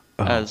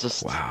 Oh,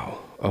 wow.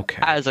 Okay.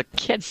 As a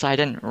kid, so I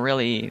didn't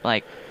really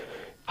like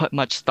put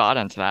much thought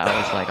into that. I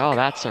was like, oh,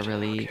 that's a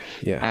relief.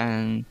 Yeah.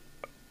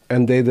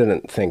 And they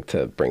didn't think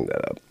to bring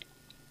that up.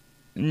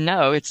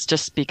 no, it's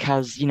just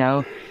because,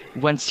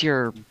 once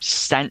you're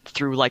sent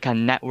through like a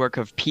network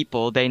of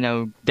people, they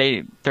know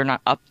they're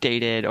not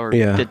updated, or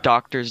the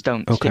doctors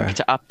don't think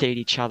to update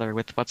each other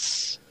with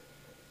what's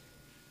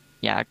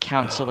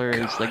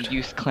counselors, like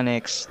youth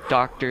clinics,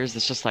 doctors.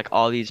 It's just like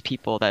all these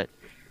people that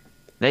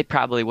they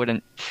probably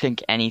wouldn't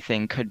think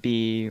anything could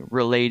be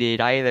related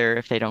either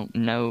if they don't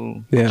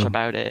know much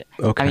about it.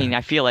 Okay. I mean,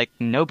 I feel like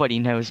nobody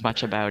knows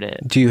much about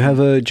it. Do you have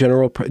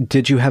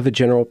did you have a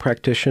general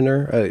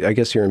practitioner? I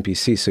guess you're in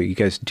BC, so you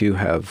guys do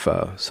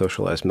have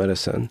socialized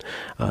medicine.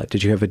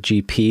 Did you have a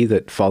GP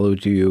that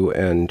followed you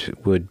and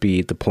would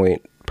be the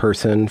point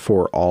person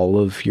for all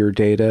of your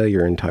data,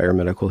 your entire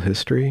medical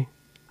history?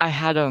 I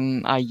had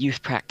a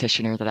youth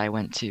practitioner that I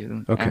went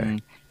to. Okay.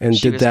 And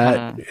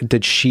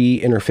did she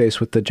interface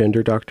with the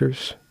gender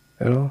doctors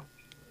at all?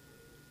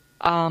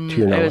 To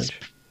your knowledge?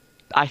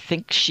 I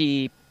think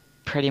she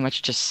pretty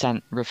much just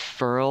sent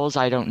referrals.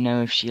 I don't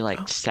know if she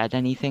said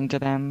anything to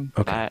them.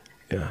 Okay.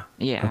 But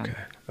yeah. Okay.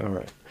 All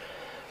right.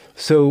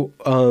 So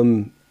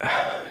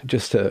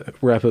just to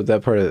wrap up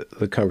that part of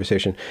the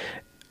conversation,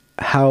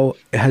 how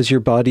has your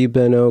body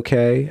been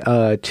okay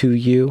to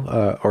you?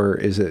 Or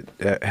is it,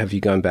 have you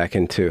gone back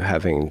into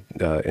having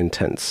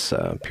intense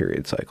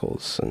period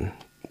cycles and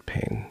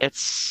pain?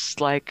 It's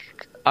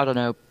like, I don't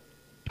know,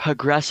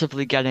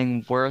 progressively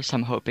getting worse.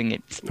 I'm hoping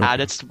it's at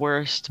its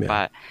worst,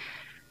 but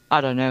I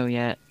don't know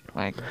yet.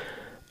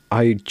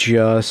 I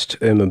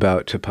just am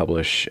about to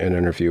publish an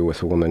interview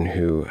with a woman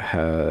who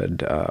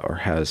had or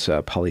has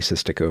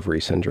polycystic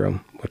ovary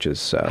syndrome, which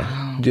is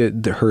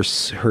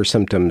her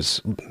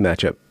symptoms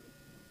match up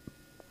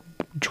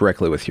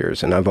directly with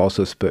yours. And I've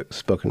also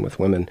spoken with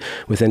women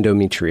with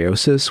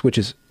endometriosis, which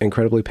is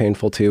incredibly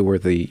painful too, where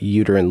the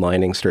uterine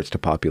lining starts to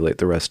populate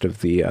the rest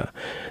of the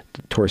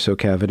torso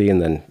cavity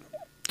and then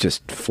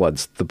just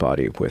floods the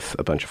body with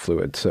a bunch of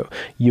fluid. So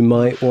you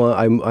might want,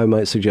 I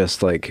might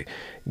suggest finding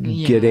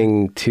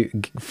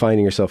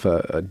yourself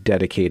a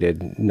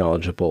dedicated,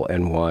 knowledgeable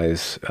and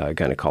wise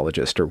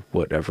gynecologist or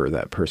whatever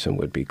that person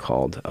would be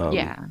called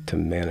to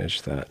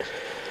manage that.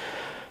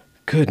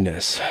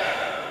 Goodness.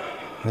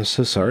 I'm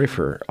so sorry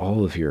for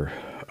all of your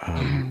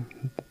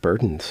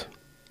burdens.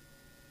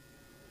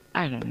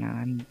 I don't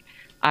know.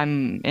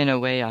 I'm in a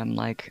way,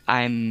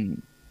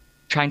 I'm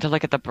trying to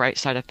look at the bright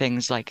side of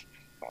things,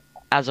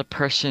 as a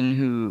person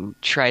who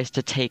tries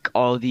to take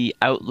all the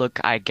outlook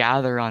I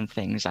gather on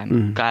things.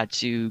 I'm glad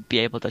to be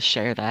able to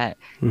share that,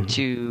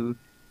 to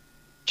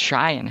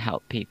try and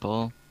help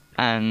people.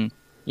 And,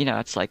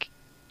 it's like,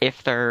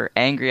 if they're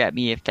angry at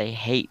me, if they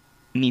hate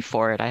me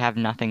for it, I have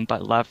nothing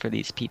but love for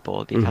these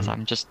people because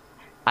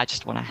I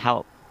just want to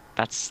help.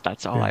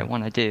 That's all I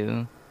want to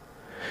do.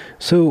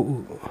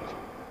 So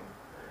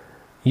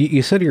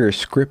you said you're a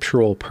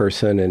scriptural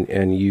person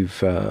and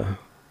you've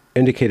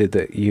indicated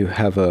that you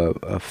have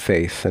a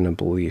faith and a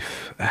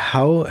belief.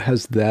 How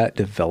has that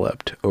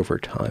developed over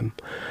time,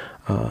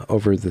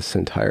 over this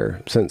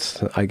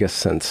since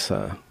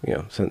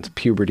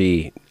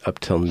puberty up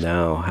till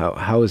now?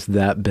 How has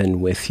that been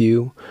with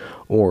you,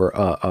 or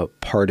a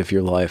part of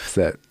your life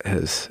that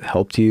has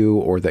helped you,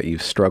 or that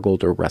you've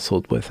struggled or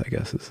wrestled with, I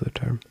guess is the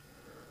term?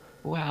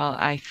 Well,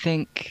 I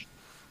think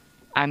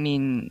I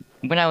mean,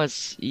 when I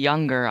was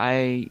younger,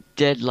 I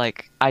did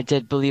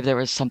believe there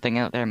was something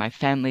out there. My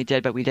family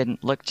did, but we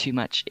didn't look too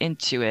much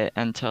into it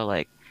until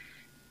like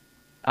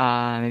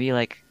maybe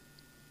like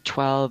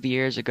 12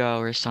 years ago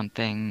or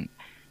something.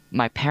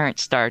 My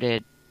parents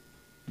started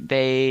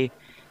they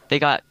they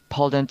got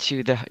pulled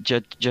into the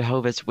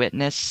Jehovah's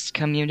Witness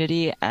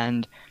community,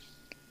 and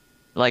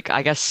like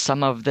I guess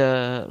some of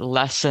the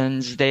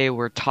lessons they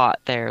were taught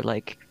there,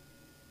 like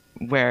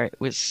where it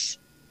was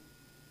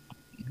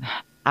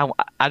I,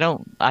 I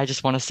don't, I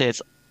just want to say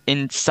it's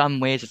in some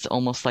ways it's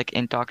almost like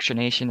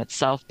indoctrination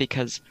itself,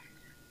 because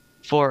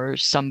for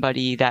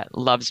somebody that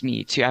loves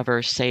me to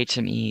ever say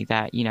to me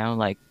that,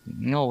 like,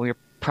 no, we're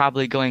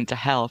probably going to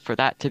hell, for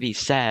that to be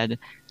said,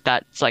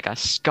 that's like a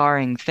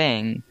scarring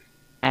thing.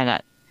 And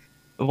at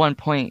one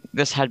point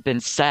this had been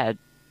said,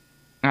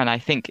 and I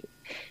think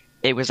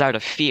it was out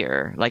of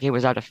fear. Like it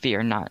was out of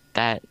fear, not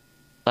that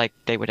like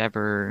they would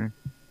ever,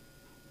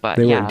 but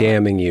They weren't yeah, like,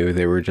 damning you.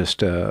 They were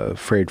just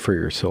afraid for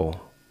your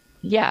soul.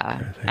 yeah.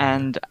 Kind of thing.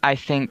 And I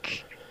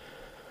think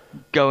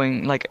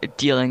going like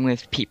dealing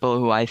with people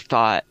who I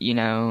thought,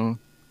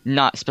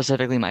 not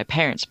specifically my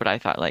parents, but I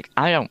thought like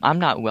I'm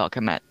not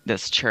welcome at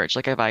this church.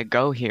 Like if I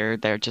go here,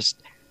 they're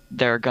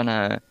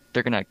gonna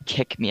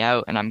kick me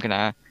out, and I'm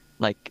gonna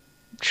like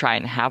try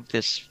and have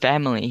this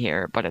family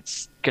here, but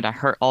it's gonna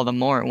hurt all the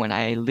more when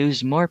I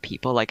lose more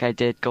people like I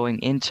did going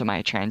into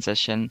my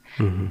transition.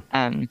 Hmm.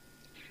 And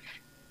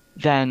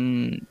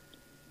then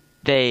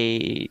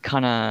they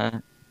kind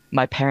of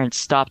my parents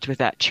stopped with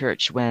that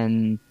church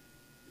when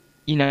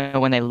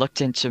when they looked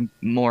into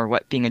more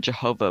what being a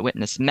Jehovah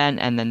Witness meant.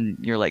 And then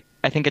you're like,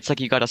 I think it's like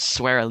you got to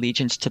swear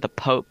allegiance to the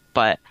Pope,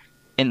 but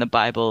in the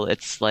Bible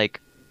it's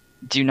like,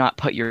 do not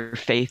put your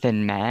faith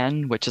in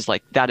man, which is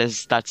like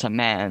that's a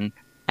man.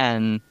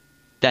 And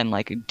then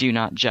like, do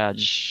not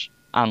judge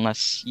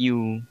unless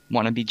you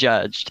want to be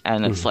judged.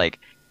 And it's Hmm. like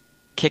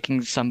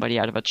kicking somebody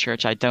out of a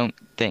church. I don't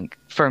think,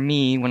 for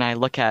me, when I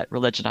look at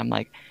religion, I'm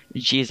like,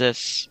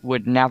 Jesus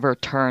would never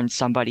turn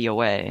somebody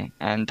away,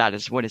 and that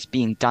is what is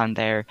being done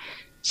there.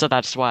 So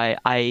that's why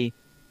I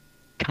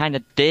kind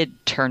of did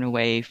turn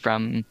away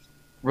from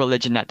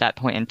religion at that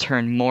point and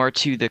turn more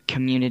to the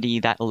community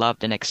that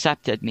loved and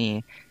accepted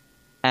me.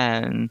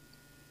 And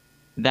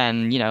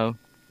then,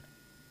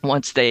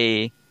 once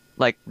they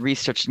like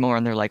researched more,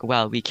 and they're like,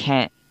 well, we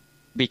can't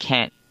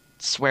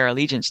swear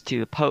allegiance to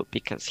the Pope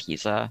because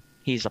he's a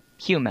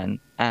human.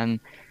 And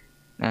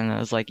I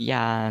was like,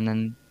 yeah. And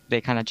then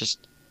they kind of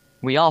just,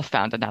 we all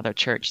found another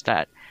church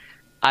that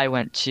I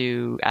went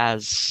to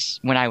as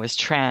when I was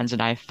trans,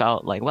 and I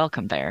felt like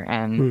welcome there.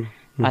 And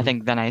I Hmm.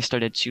 think then I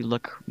started to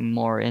look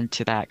more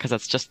into that, because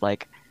it's just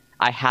like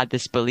I had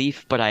this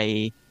belief, but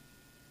I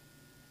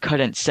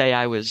couldn't say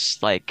I was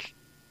like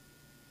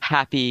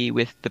happy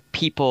with the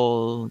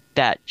people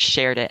that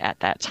shared it at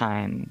that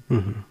time.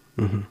 Hmm.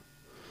 Hmm.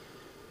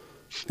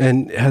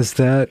 And has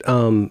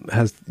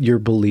your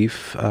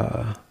belief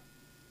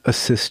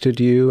assisted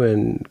you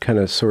in kind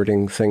of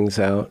sorting things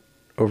out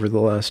over the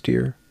last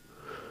year?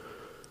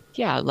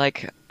 Yeah,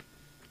 like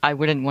I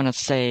wouldn't want to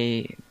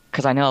say,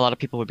 because I know a lot of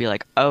people would be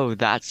like, oh,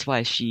 that's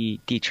why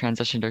she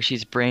detransitioned, or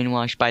she's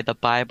brainwashed by the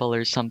Bible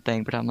or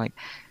something. But I'm like,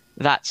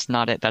 that's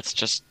not it. That's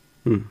just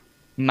Hmm.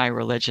 my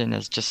religion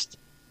is just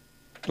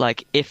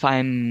like, if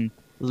I'm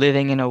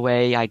living in a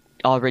way I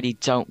already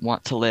don't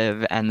want to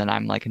live, and then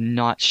I'm like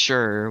not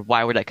sure,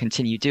 why would I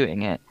continue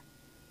doing it?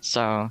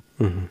 So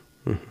Hmm.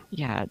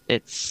 yeah,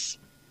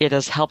 it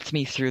has helped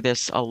me through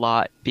this a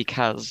lot,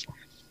 because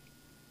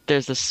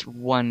there's this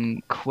one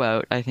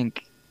quote, I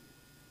think,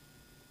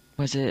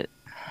 was it,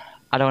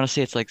 I don't want to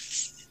say, it's like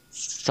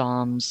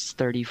Psalms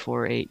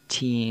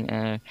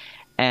 34:18,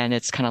 and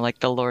it's kind of like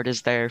the Lord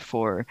is there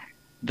for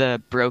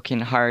the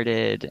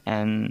brokenhearted,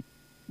 and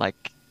like,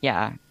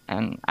 yeah.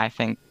 And I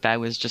think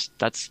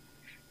that's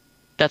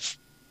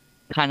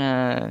kind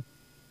of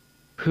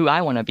who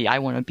I want to be. I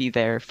want to be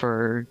there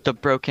for the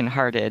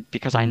brokenhearted,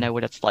 because I know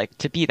what it's like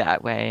to be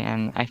that way.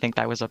 And I think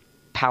that was a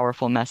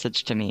powerful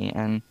message to me.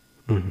 And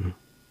Hmm.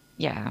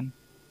 yeah.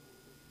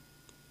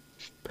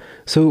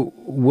 So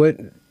what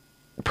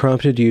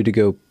prompted you to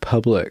go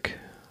public?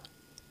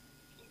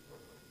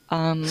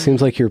 Um,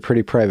 Seems like you're a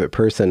pretty private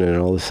person, and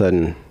all of a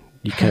sudden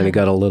you kind of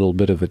got a little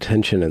bit of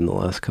attention in the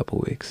last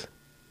couple weeks.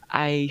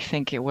 I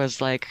think it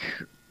was like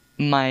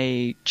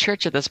my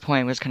church at this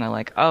point was kind of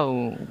like,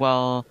 oh,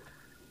 well,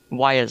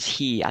 why is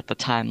he at the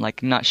time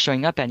like not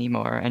showing up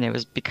anymore? And it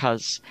was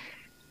because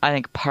I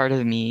think part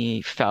of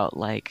me felt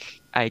like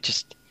I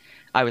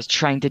was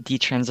trying to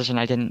detransition.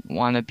 I didn't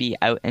want to be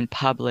out in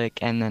public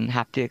and then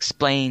have to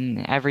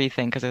explain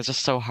everything, because it was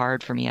just so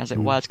hard for me as it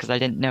was, because I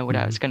didn't know what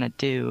I was gonna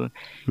do.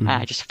 And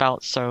I just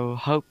felt so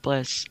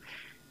hopeless.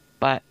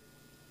 But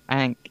I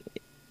think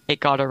it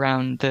got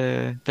around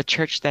the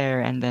church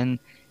there, and then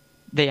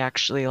they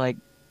actually like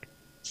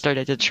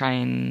started to try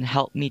and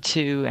help me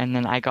too. And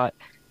then I got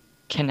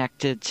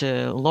connected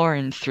to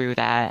Lauren through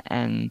that.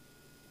 And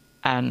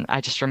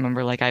I just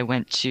remember like I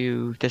went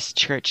to this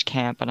church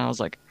camp, and I was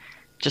like,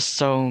 just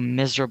so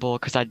miserable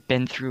because I'd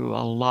been through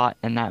a lot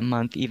in that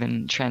month,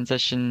 even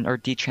transition or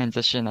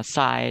detransition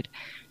aside.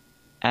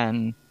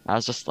 And I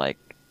was just like,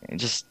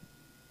 just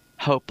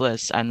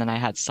hopeless. And then I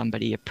had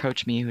somebody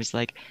approach me who's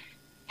like,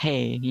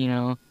 hey,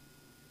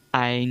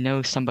 I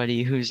know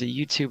somebody who's a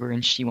YouTuber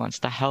and she wants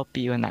to help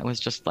you. And that was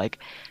just like,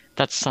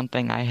 that's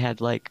something I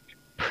had like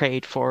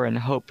prayed for and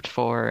hoped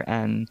for.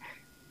 And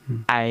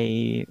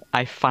I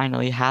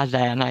finally had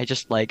that. And I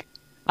just like,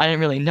 I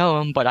didn't really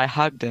know him, but I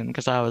hugged him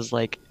because I was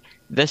like,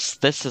 this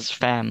is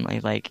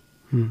family. Like,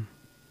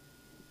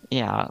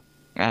 yeah.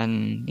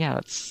 And yeah,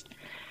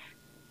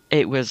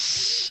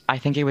 I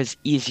think it was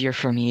easier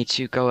for me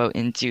to go out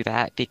and do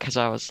that because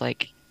I was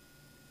like,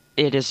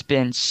 it has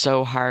been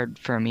so hard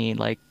for me.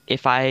 Like,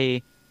 if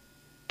I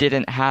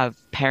didn't have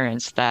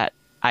parents that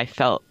I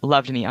felt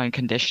loved me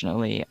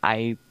unconditionally,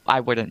 I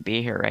wouldn't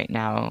be here right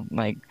now.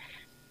 Like,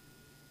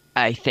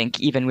 I think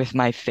even with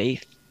my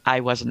faith,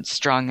 I wasn't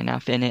strong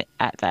enough in it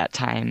at that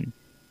time.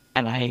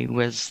 And I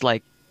was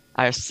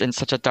in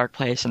such a dark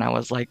place and I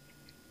was like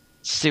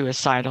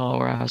suicidal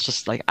where I was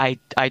just like, I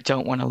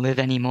don't want to live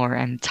anymore.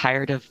 I'm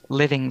tired of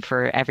living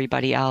for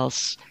everybody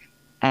else.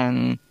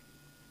 And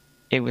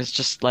it was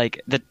just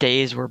like the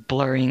days were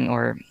blurring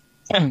or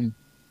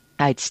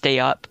I'd stay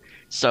up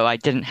so I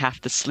didn't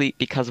have to sleep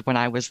because when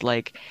I was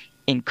like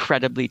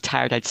incredibly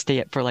tired, I'd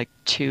stay up for like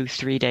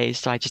 2-3 days.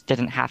 So I just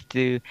didn't have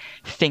to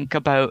think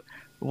about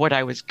what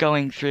I was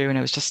going through. And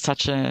it was just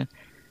such a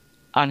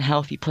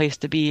unhealthy place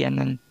to be. And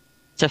then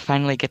to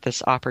finally get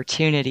this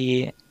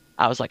opportunity,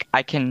 I was like,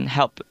 I can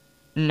help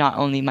not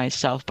only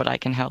myself, but I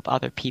can help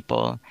other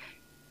people.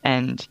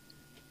 And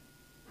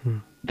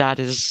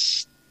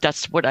that's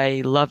what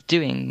I love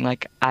doing.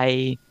 Like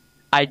I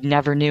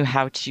never knew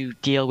how to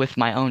deal with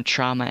my own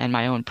trauma and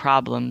my own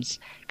problems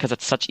because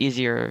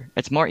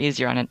it's more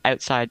easier on an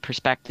outside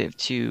perspective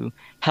to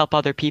help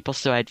other people.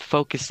 So I'd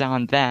focus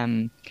on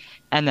them.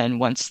 And then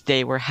once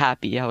they were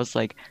happy, I was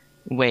like,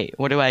 wait,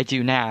 what do I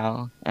do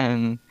now?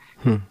 And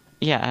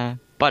yeah,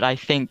 but I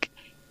think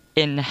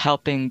in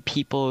helping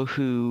people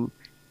who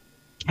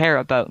care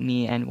about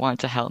me and want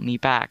to help me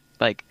back,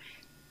 like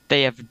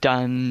they have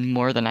done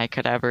more than I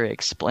could ever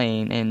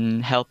explain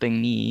in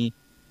helping me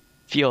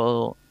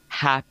feel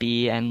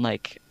happy and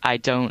like I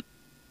don't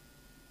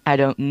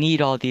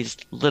need all these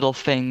little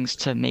things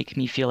to make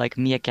me feel like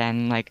me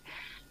again. Like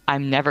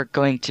I'm never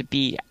going to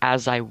be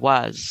as I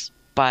was,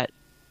 but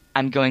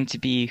I'm going to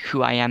be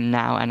who I am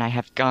now, and I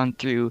have gone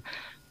through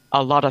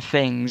a lot of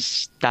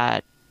things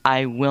that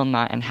I will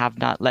not and have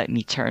not let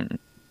me turn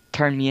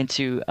me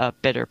into a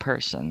bitter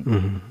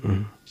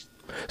person.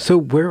 So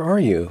where are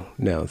you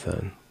now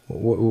then?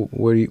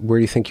 Where do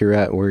you think you're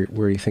at? Where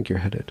do you think you're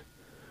headed?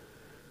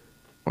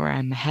 Where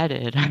I'm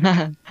headed?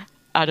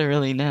 I don't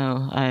really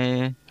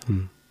know.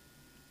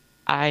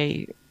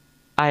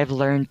 I've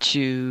learned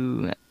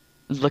to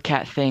look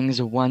at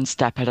things one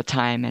step at a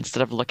time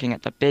instead of looking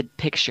at the big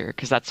picture,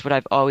 because that's what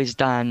I've always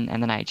done.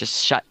 And then I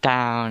just shut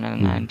down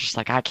and I'm just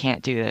like, I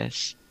can't do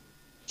this.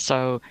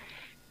 So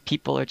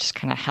people are just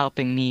kind of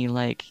helping me,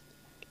 like,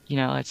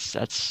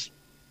 it's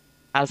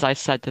as I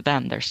said to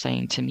them, they're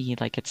saying to me,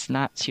 like, it's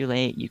not too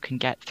late. You can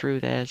get through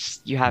this.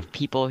 You have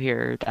people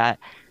here that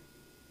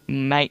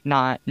might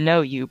not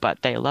know you,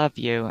 but they love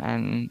you.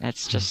 And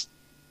it's just,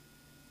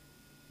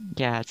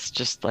 yeah, it's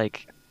just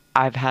like,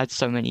 I've had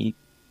so many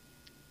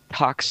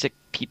toxic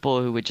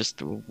people who would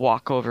just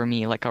walk over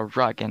me like a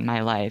rug in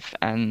my life.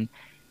 And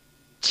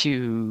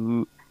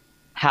to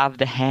have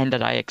the hand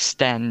that I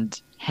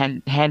extend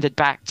handed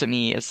back to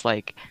me is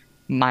like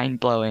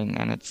mind-blowing.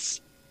 And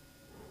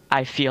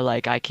I feel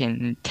like I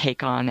can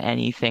take on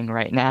anything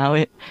right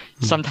now.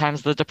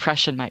 Sometimes the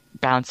depression might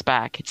bounce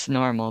back. It's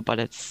normal, but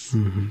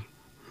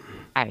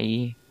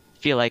I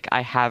feel like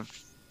I have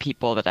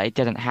people that I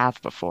didn't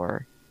have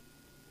before.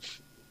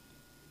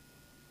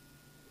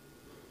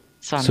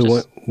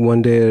 So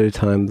one day at a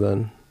time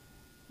then.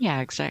 Yeah,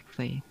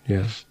 exactly.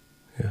 Yeah.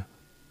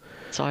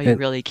 That's all you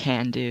really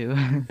can do.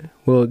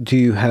 Well, do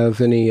you have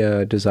any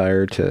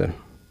desire to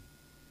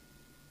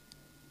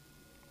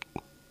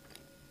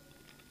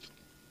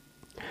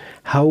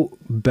how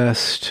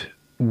best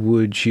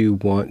would you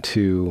want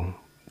to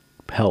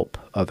help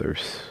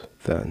others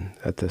then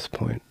at this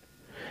point?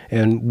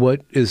 And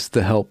what is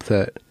the help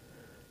that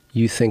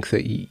you think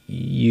that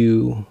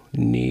you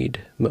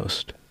need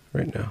most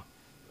right now?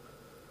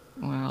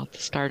 Well,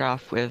 to start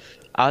off with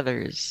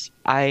others,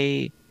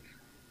 I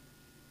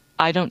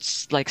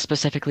don't like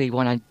specifically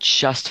want to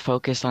just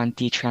focus on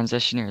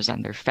detransitioners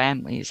and their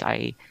families.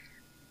 I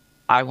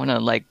want to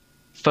like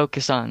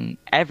focus on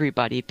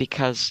everybody,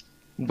 because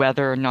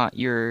whether or not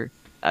you're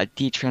a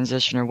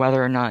detransitioner,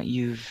 whether or not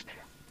you've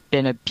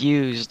been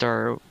abused,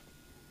 or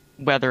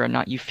whether or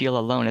not you feel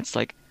alone, it's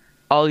like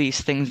all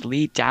these things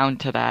lead down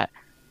to that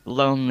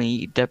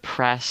lonely,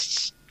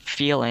 depressed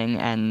feeling.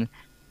 And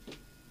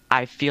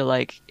I feel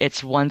like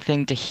it's one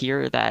thing to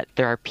hear that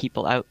there are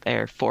people out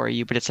there for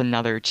you, but it's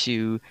another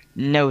to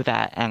know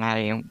that. And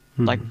I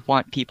like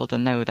want people to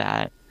know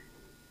that.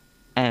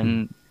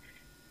 And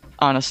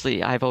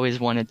honestly, I've always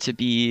wanted to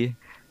be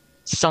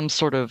some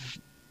sort of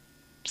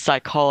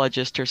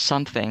psychologist or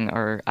something,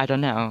 or I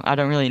don't know. I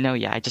don't really know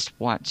yet. I just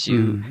want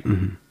to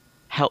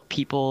help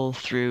people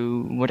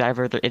through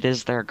whatever it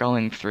is they're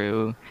going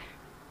through.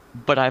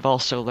 But I've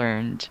also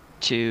learned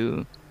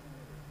to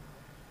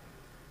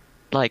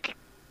like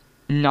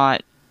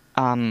not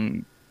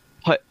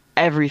put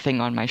everything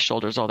on my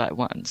shoulders all at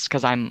once,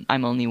 because I'm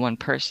only one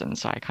person,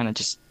 so I kind of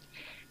just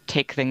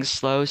take things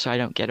slow so I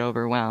don't get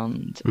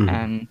overwhelmed.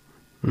 And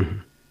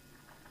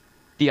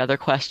the other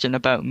question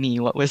about me,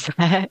 what was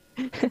that?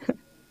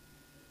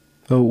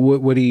 Oh,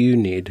 what do you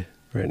need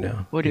right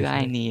now? What do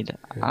I need?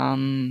 Yeah.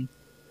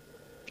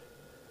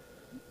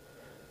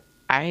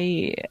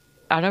 I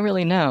don't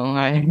really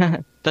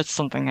know. That's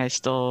something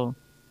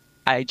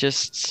I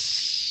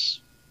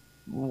just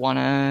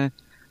wanna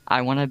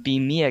be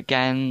me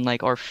again,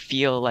 like, or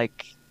feel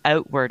like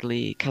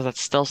outwardly, because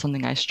that's still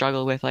something I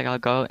struggle with. Like, I'll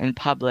go in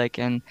public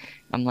and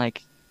I'm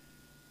like,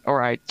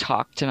 or I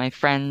talk to my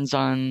friends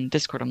on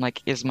Discord. I'm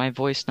like, is my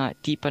voice not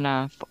deep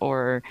enough?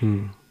 Or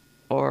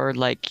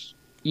like,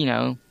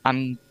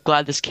 I'm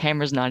glad this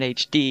camera's not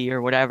HD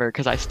or whatever,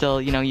 because I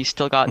still, you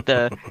still got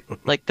the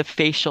like the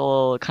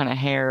facial kind of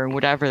hair or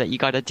whatever that you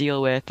got to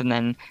deal with, and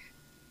then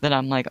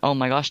I'm like, oh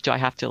my gosh, do I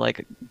have to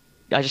like,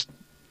 I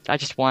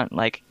just want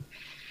like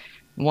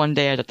one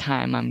day at a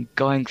time. I'm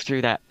going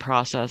through that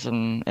process,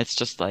 and it's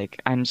just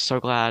like I'm so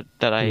glad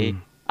that I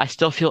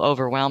still feel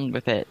overwhelmed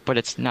with it, but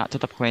it's not to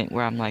the point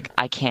where I'm like,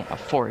 I can't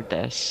afford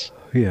this.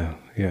 Yeah.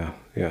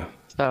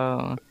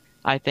 So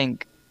I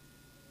think.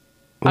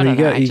 Well,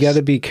 you got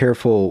to be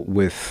careful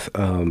with.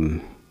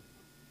 You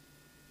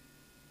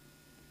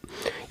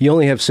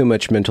only have so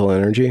much mental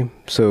energy,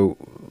 so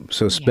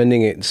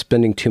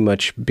spending too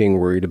much being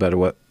worried about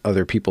what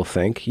other people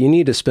think. You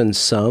need to spend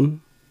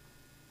some.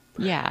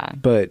 Yeah.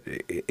 But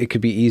it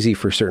could be easy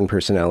for certain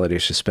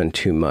personalities to spend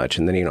too much,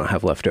 and then you don't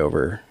have left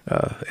over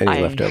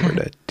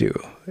to do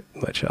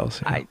much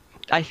else.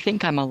 I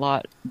think I'm a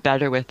lot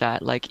better with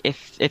that. Like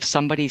if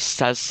somebody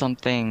says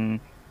something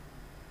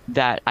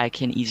that I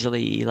can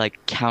easily like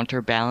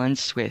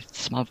counterbalance with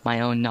some of my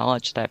own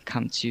knowledge that I've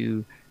come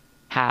to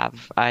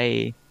have,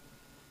 it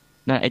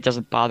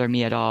doesn't bother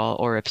me at all.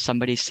 Or if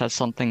somebody says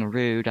something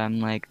rude,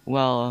 I'm like,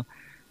 well,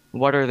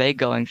 what are they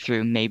going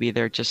through? Maybe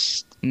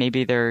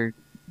they're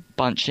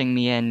bunching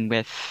me in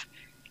with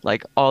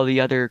like all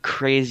the other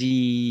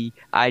crazy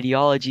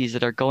ideologies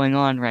that are going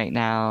on right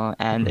now,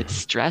 and it's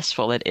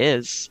stressful. It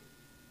is.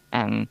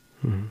 And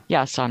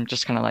yeah, so I'm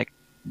just kind of like,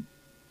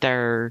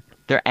 they're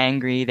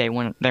angry. They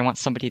want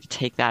somebody to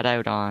take that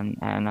out on,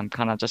 and I'm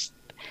kind of just,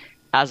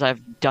 as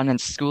I've done in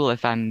school,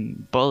 if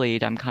I'm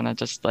bullied, I'm kind of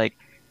just like,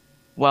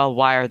 well,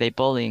 why are they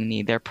bullying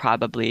me? They're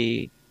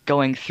probably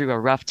going through a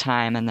rough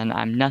time, and then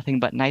I'm nothing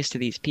but nice to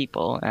these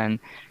people, and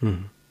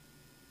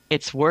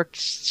it's worked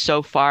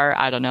so far.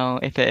 I don't know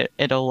if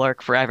it'll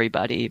work for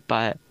everybody,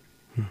 but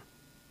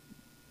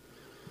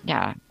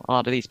yeah, a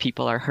lot of these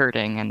people are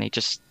hurting, and they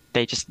just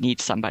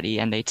need somebody,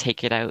 and they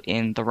take it out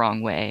in the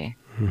wrong way.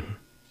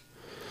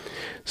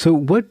 So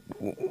what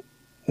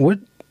do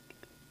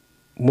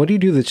you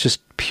do that's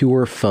just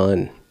pure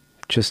fun,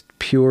 just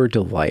pure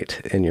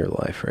delight in your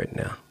life right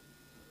now?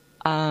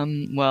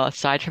 Well,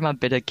 aside from a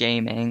bit of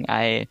gaming,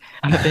 I've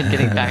been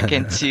getting back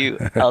into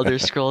Elder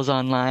Scrolls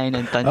Online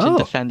and Dungeon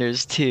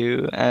Defenders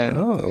too.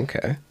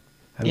 Okay.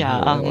 I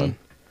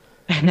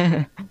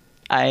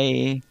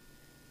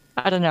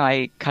don't know.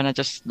 I kind of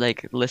just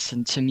like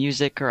listen to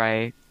music, or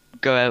I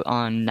go out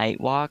on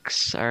night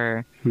walks,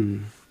 or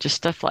just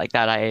stuff like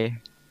that.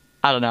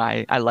 I don't know.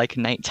 I like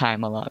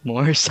nighttime a lot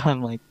more, so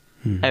I'm like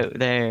out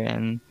there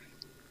and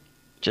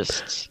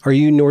just. Are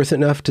you north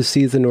enough to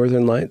see the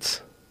Northern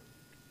Lights?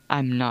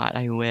 I'm not.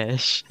 I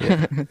wish.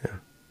 Yeah.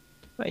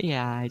 But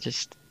yeah,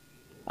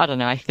 I don't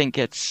know. I think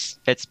it's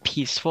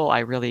peaceful.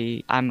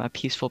 I'm a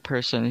peaceful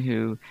person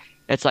who,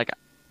 it's like,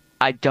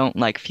 I don't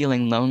like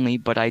feeling lonely,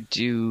 but I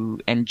do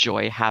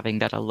enjoy having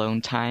that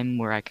alone time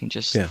where I can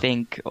just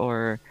think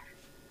or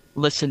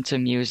listen to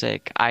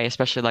music. I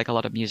especially like a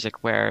lot of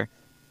music where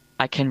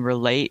I can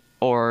relate,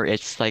 or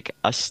it's like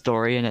a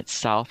story in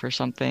itself or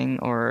something,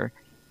 or,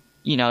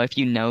 if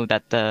you know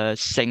that the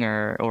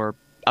singer or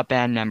a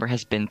band member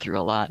has been through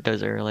a lot.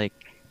 Those are like,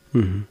 I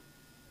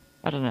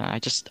don't know.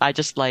 I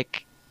just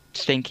like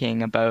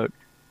thinking about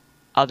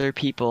other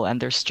people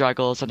and their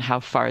struggles and how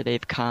far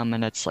they've come,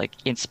 and it's like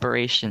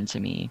inspiration to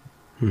me.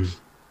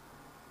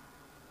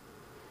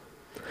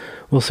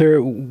 Well,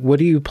 Sarah, what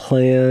do you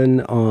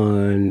plan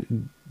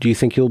on? Do you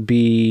think you'll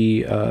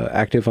be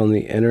active on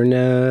the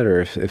internet,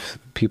 or if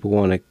people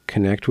want to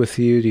connect with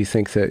you, do you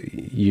think that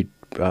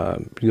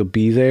you'll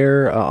be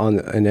there on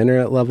an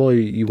internet level, or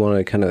you want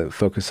to kind of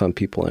focus on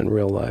people in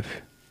real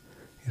life,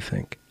 you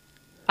think?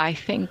 I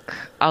think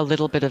a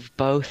little bit of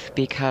both,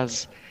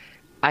 because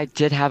I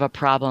did have a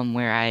problem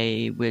where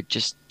I would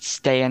just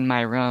stay in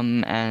my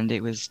room, and it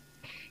was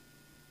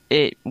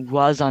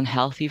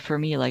unhealthy for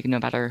me, like no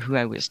matter who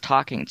I was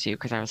talking to,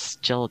 because I was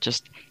still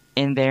just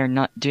in there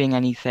not doing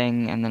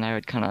anything, and then I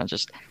would kind of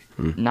just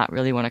not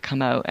really want to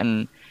come out.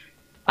 And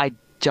I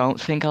don't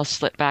think I'll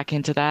slip back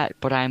into that,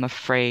 but I'm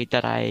afraid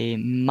that I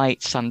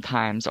might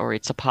sometimes, or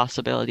it's a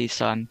possibility.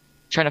 So I'm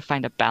trying to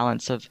find a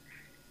balance of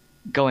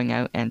going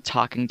out and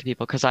talking to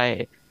people because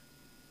I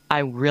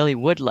really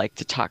would like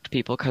to talk to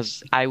people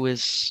because I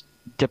was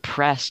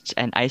depressed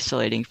and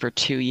isolating for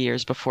 2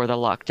 years before the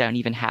lockdown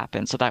even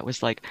happened. So that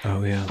was like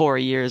Oh yeah. 4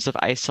 years of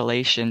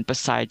isolation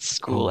besides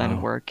school Oh, and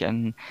wow. work,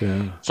 and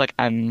Yeah. it's like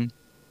I'm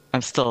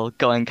still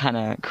going kind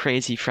of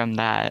crazy from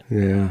that.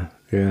 Yeah.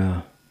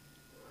 Yeah.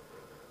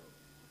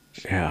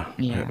 Yeah.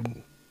 Yeah.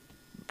 I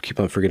keep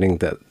on forgetting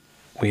that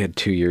we had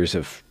 2 years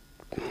of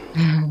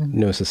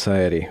no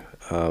society.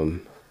 Or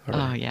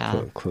Oh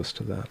yeah. close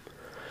to that.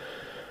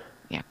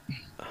 Yeah.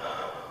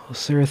 Well,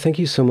 Sarah, thank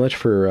you so much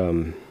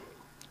for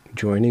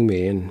joining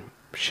me and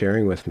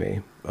sharing with me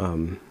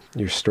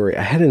your story.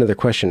 I had another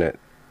question. It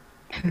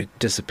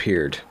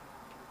disappeared.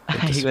 I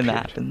hate when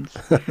that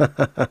disappeared.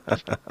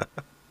 happens.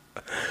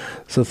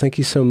 So thank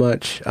you so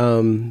much.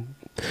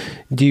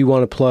 Do you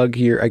want to plug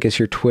your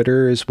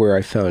Twitter is where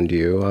I found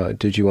you.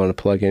 Did you want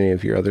to plug any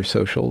of your other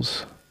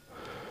socials?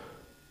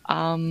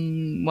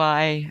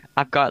 Well,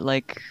 I've got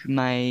like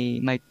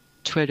my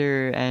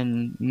Twitter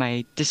and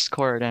my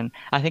Discord, and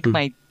I think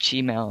my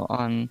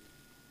Gmail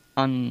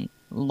on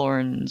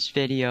Lauren's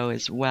video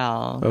as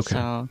well. Okay.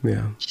 So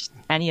Yeah. just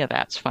any of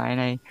that's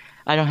fine.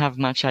 I don't have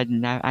much. I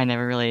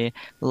never really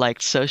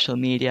liked social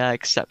media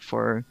except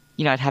for,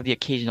 I'd have the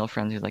occasional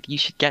friends who's like, you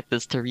should get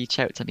this to reach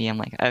out to me. I'm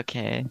like,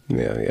 okay.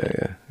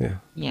 Yeah.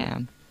 Yeah.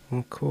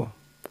 Well, cool.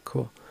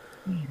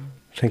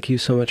 Thank you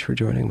so much for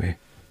joining me.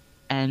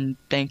 And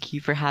thank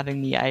you for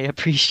having me. I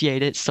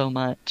appreciate it so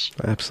much.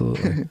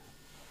 Absolutely.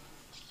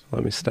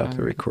 Let me stop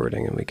the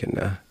recording and we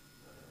can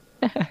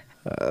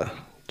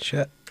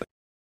chat.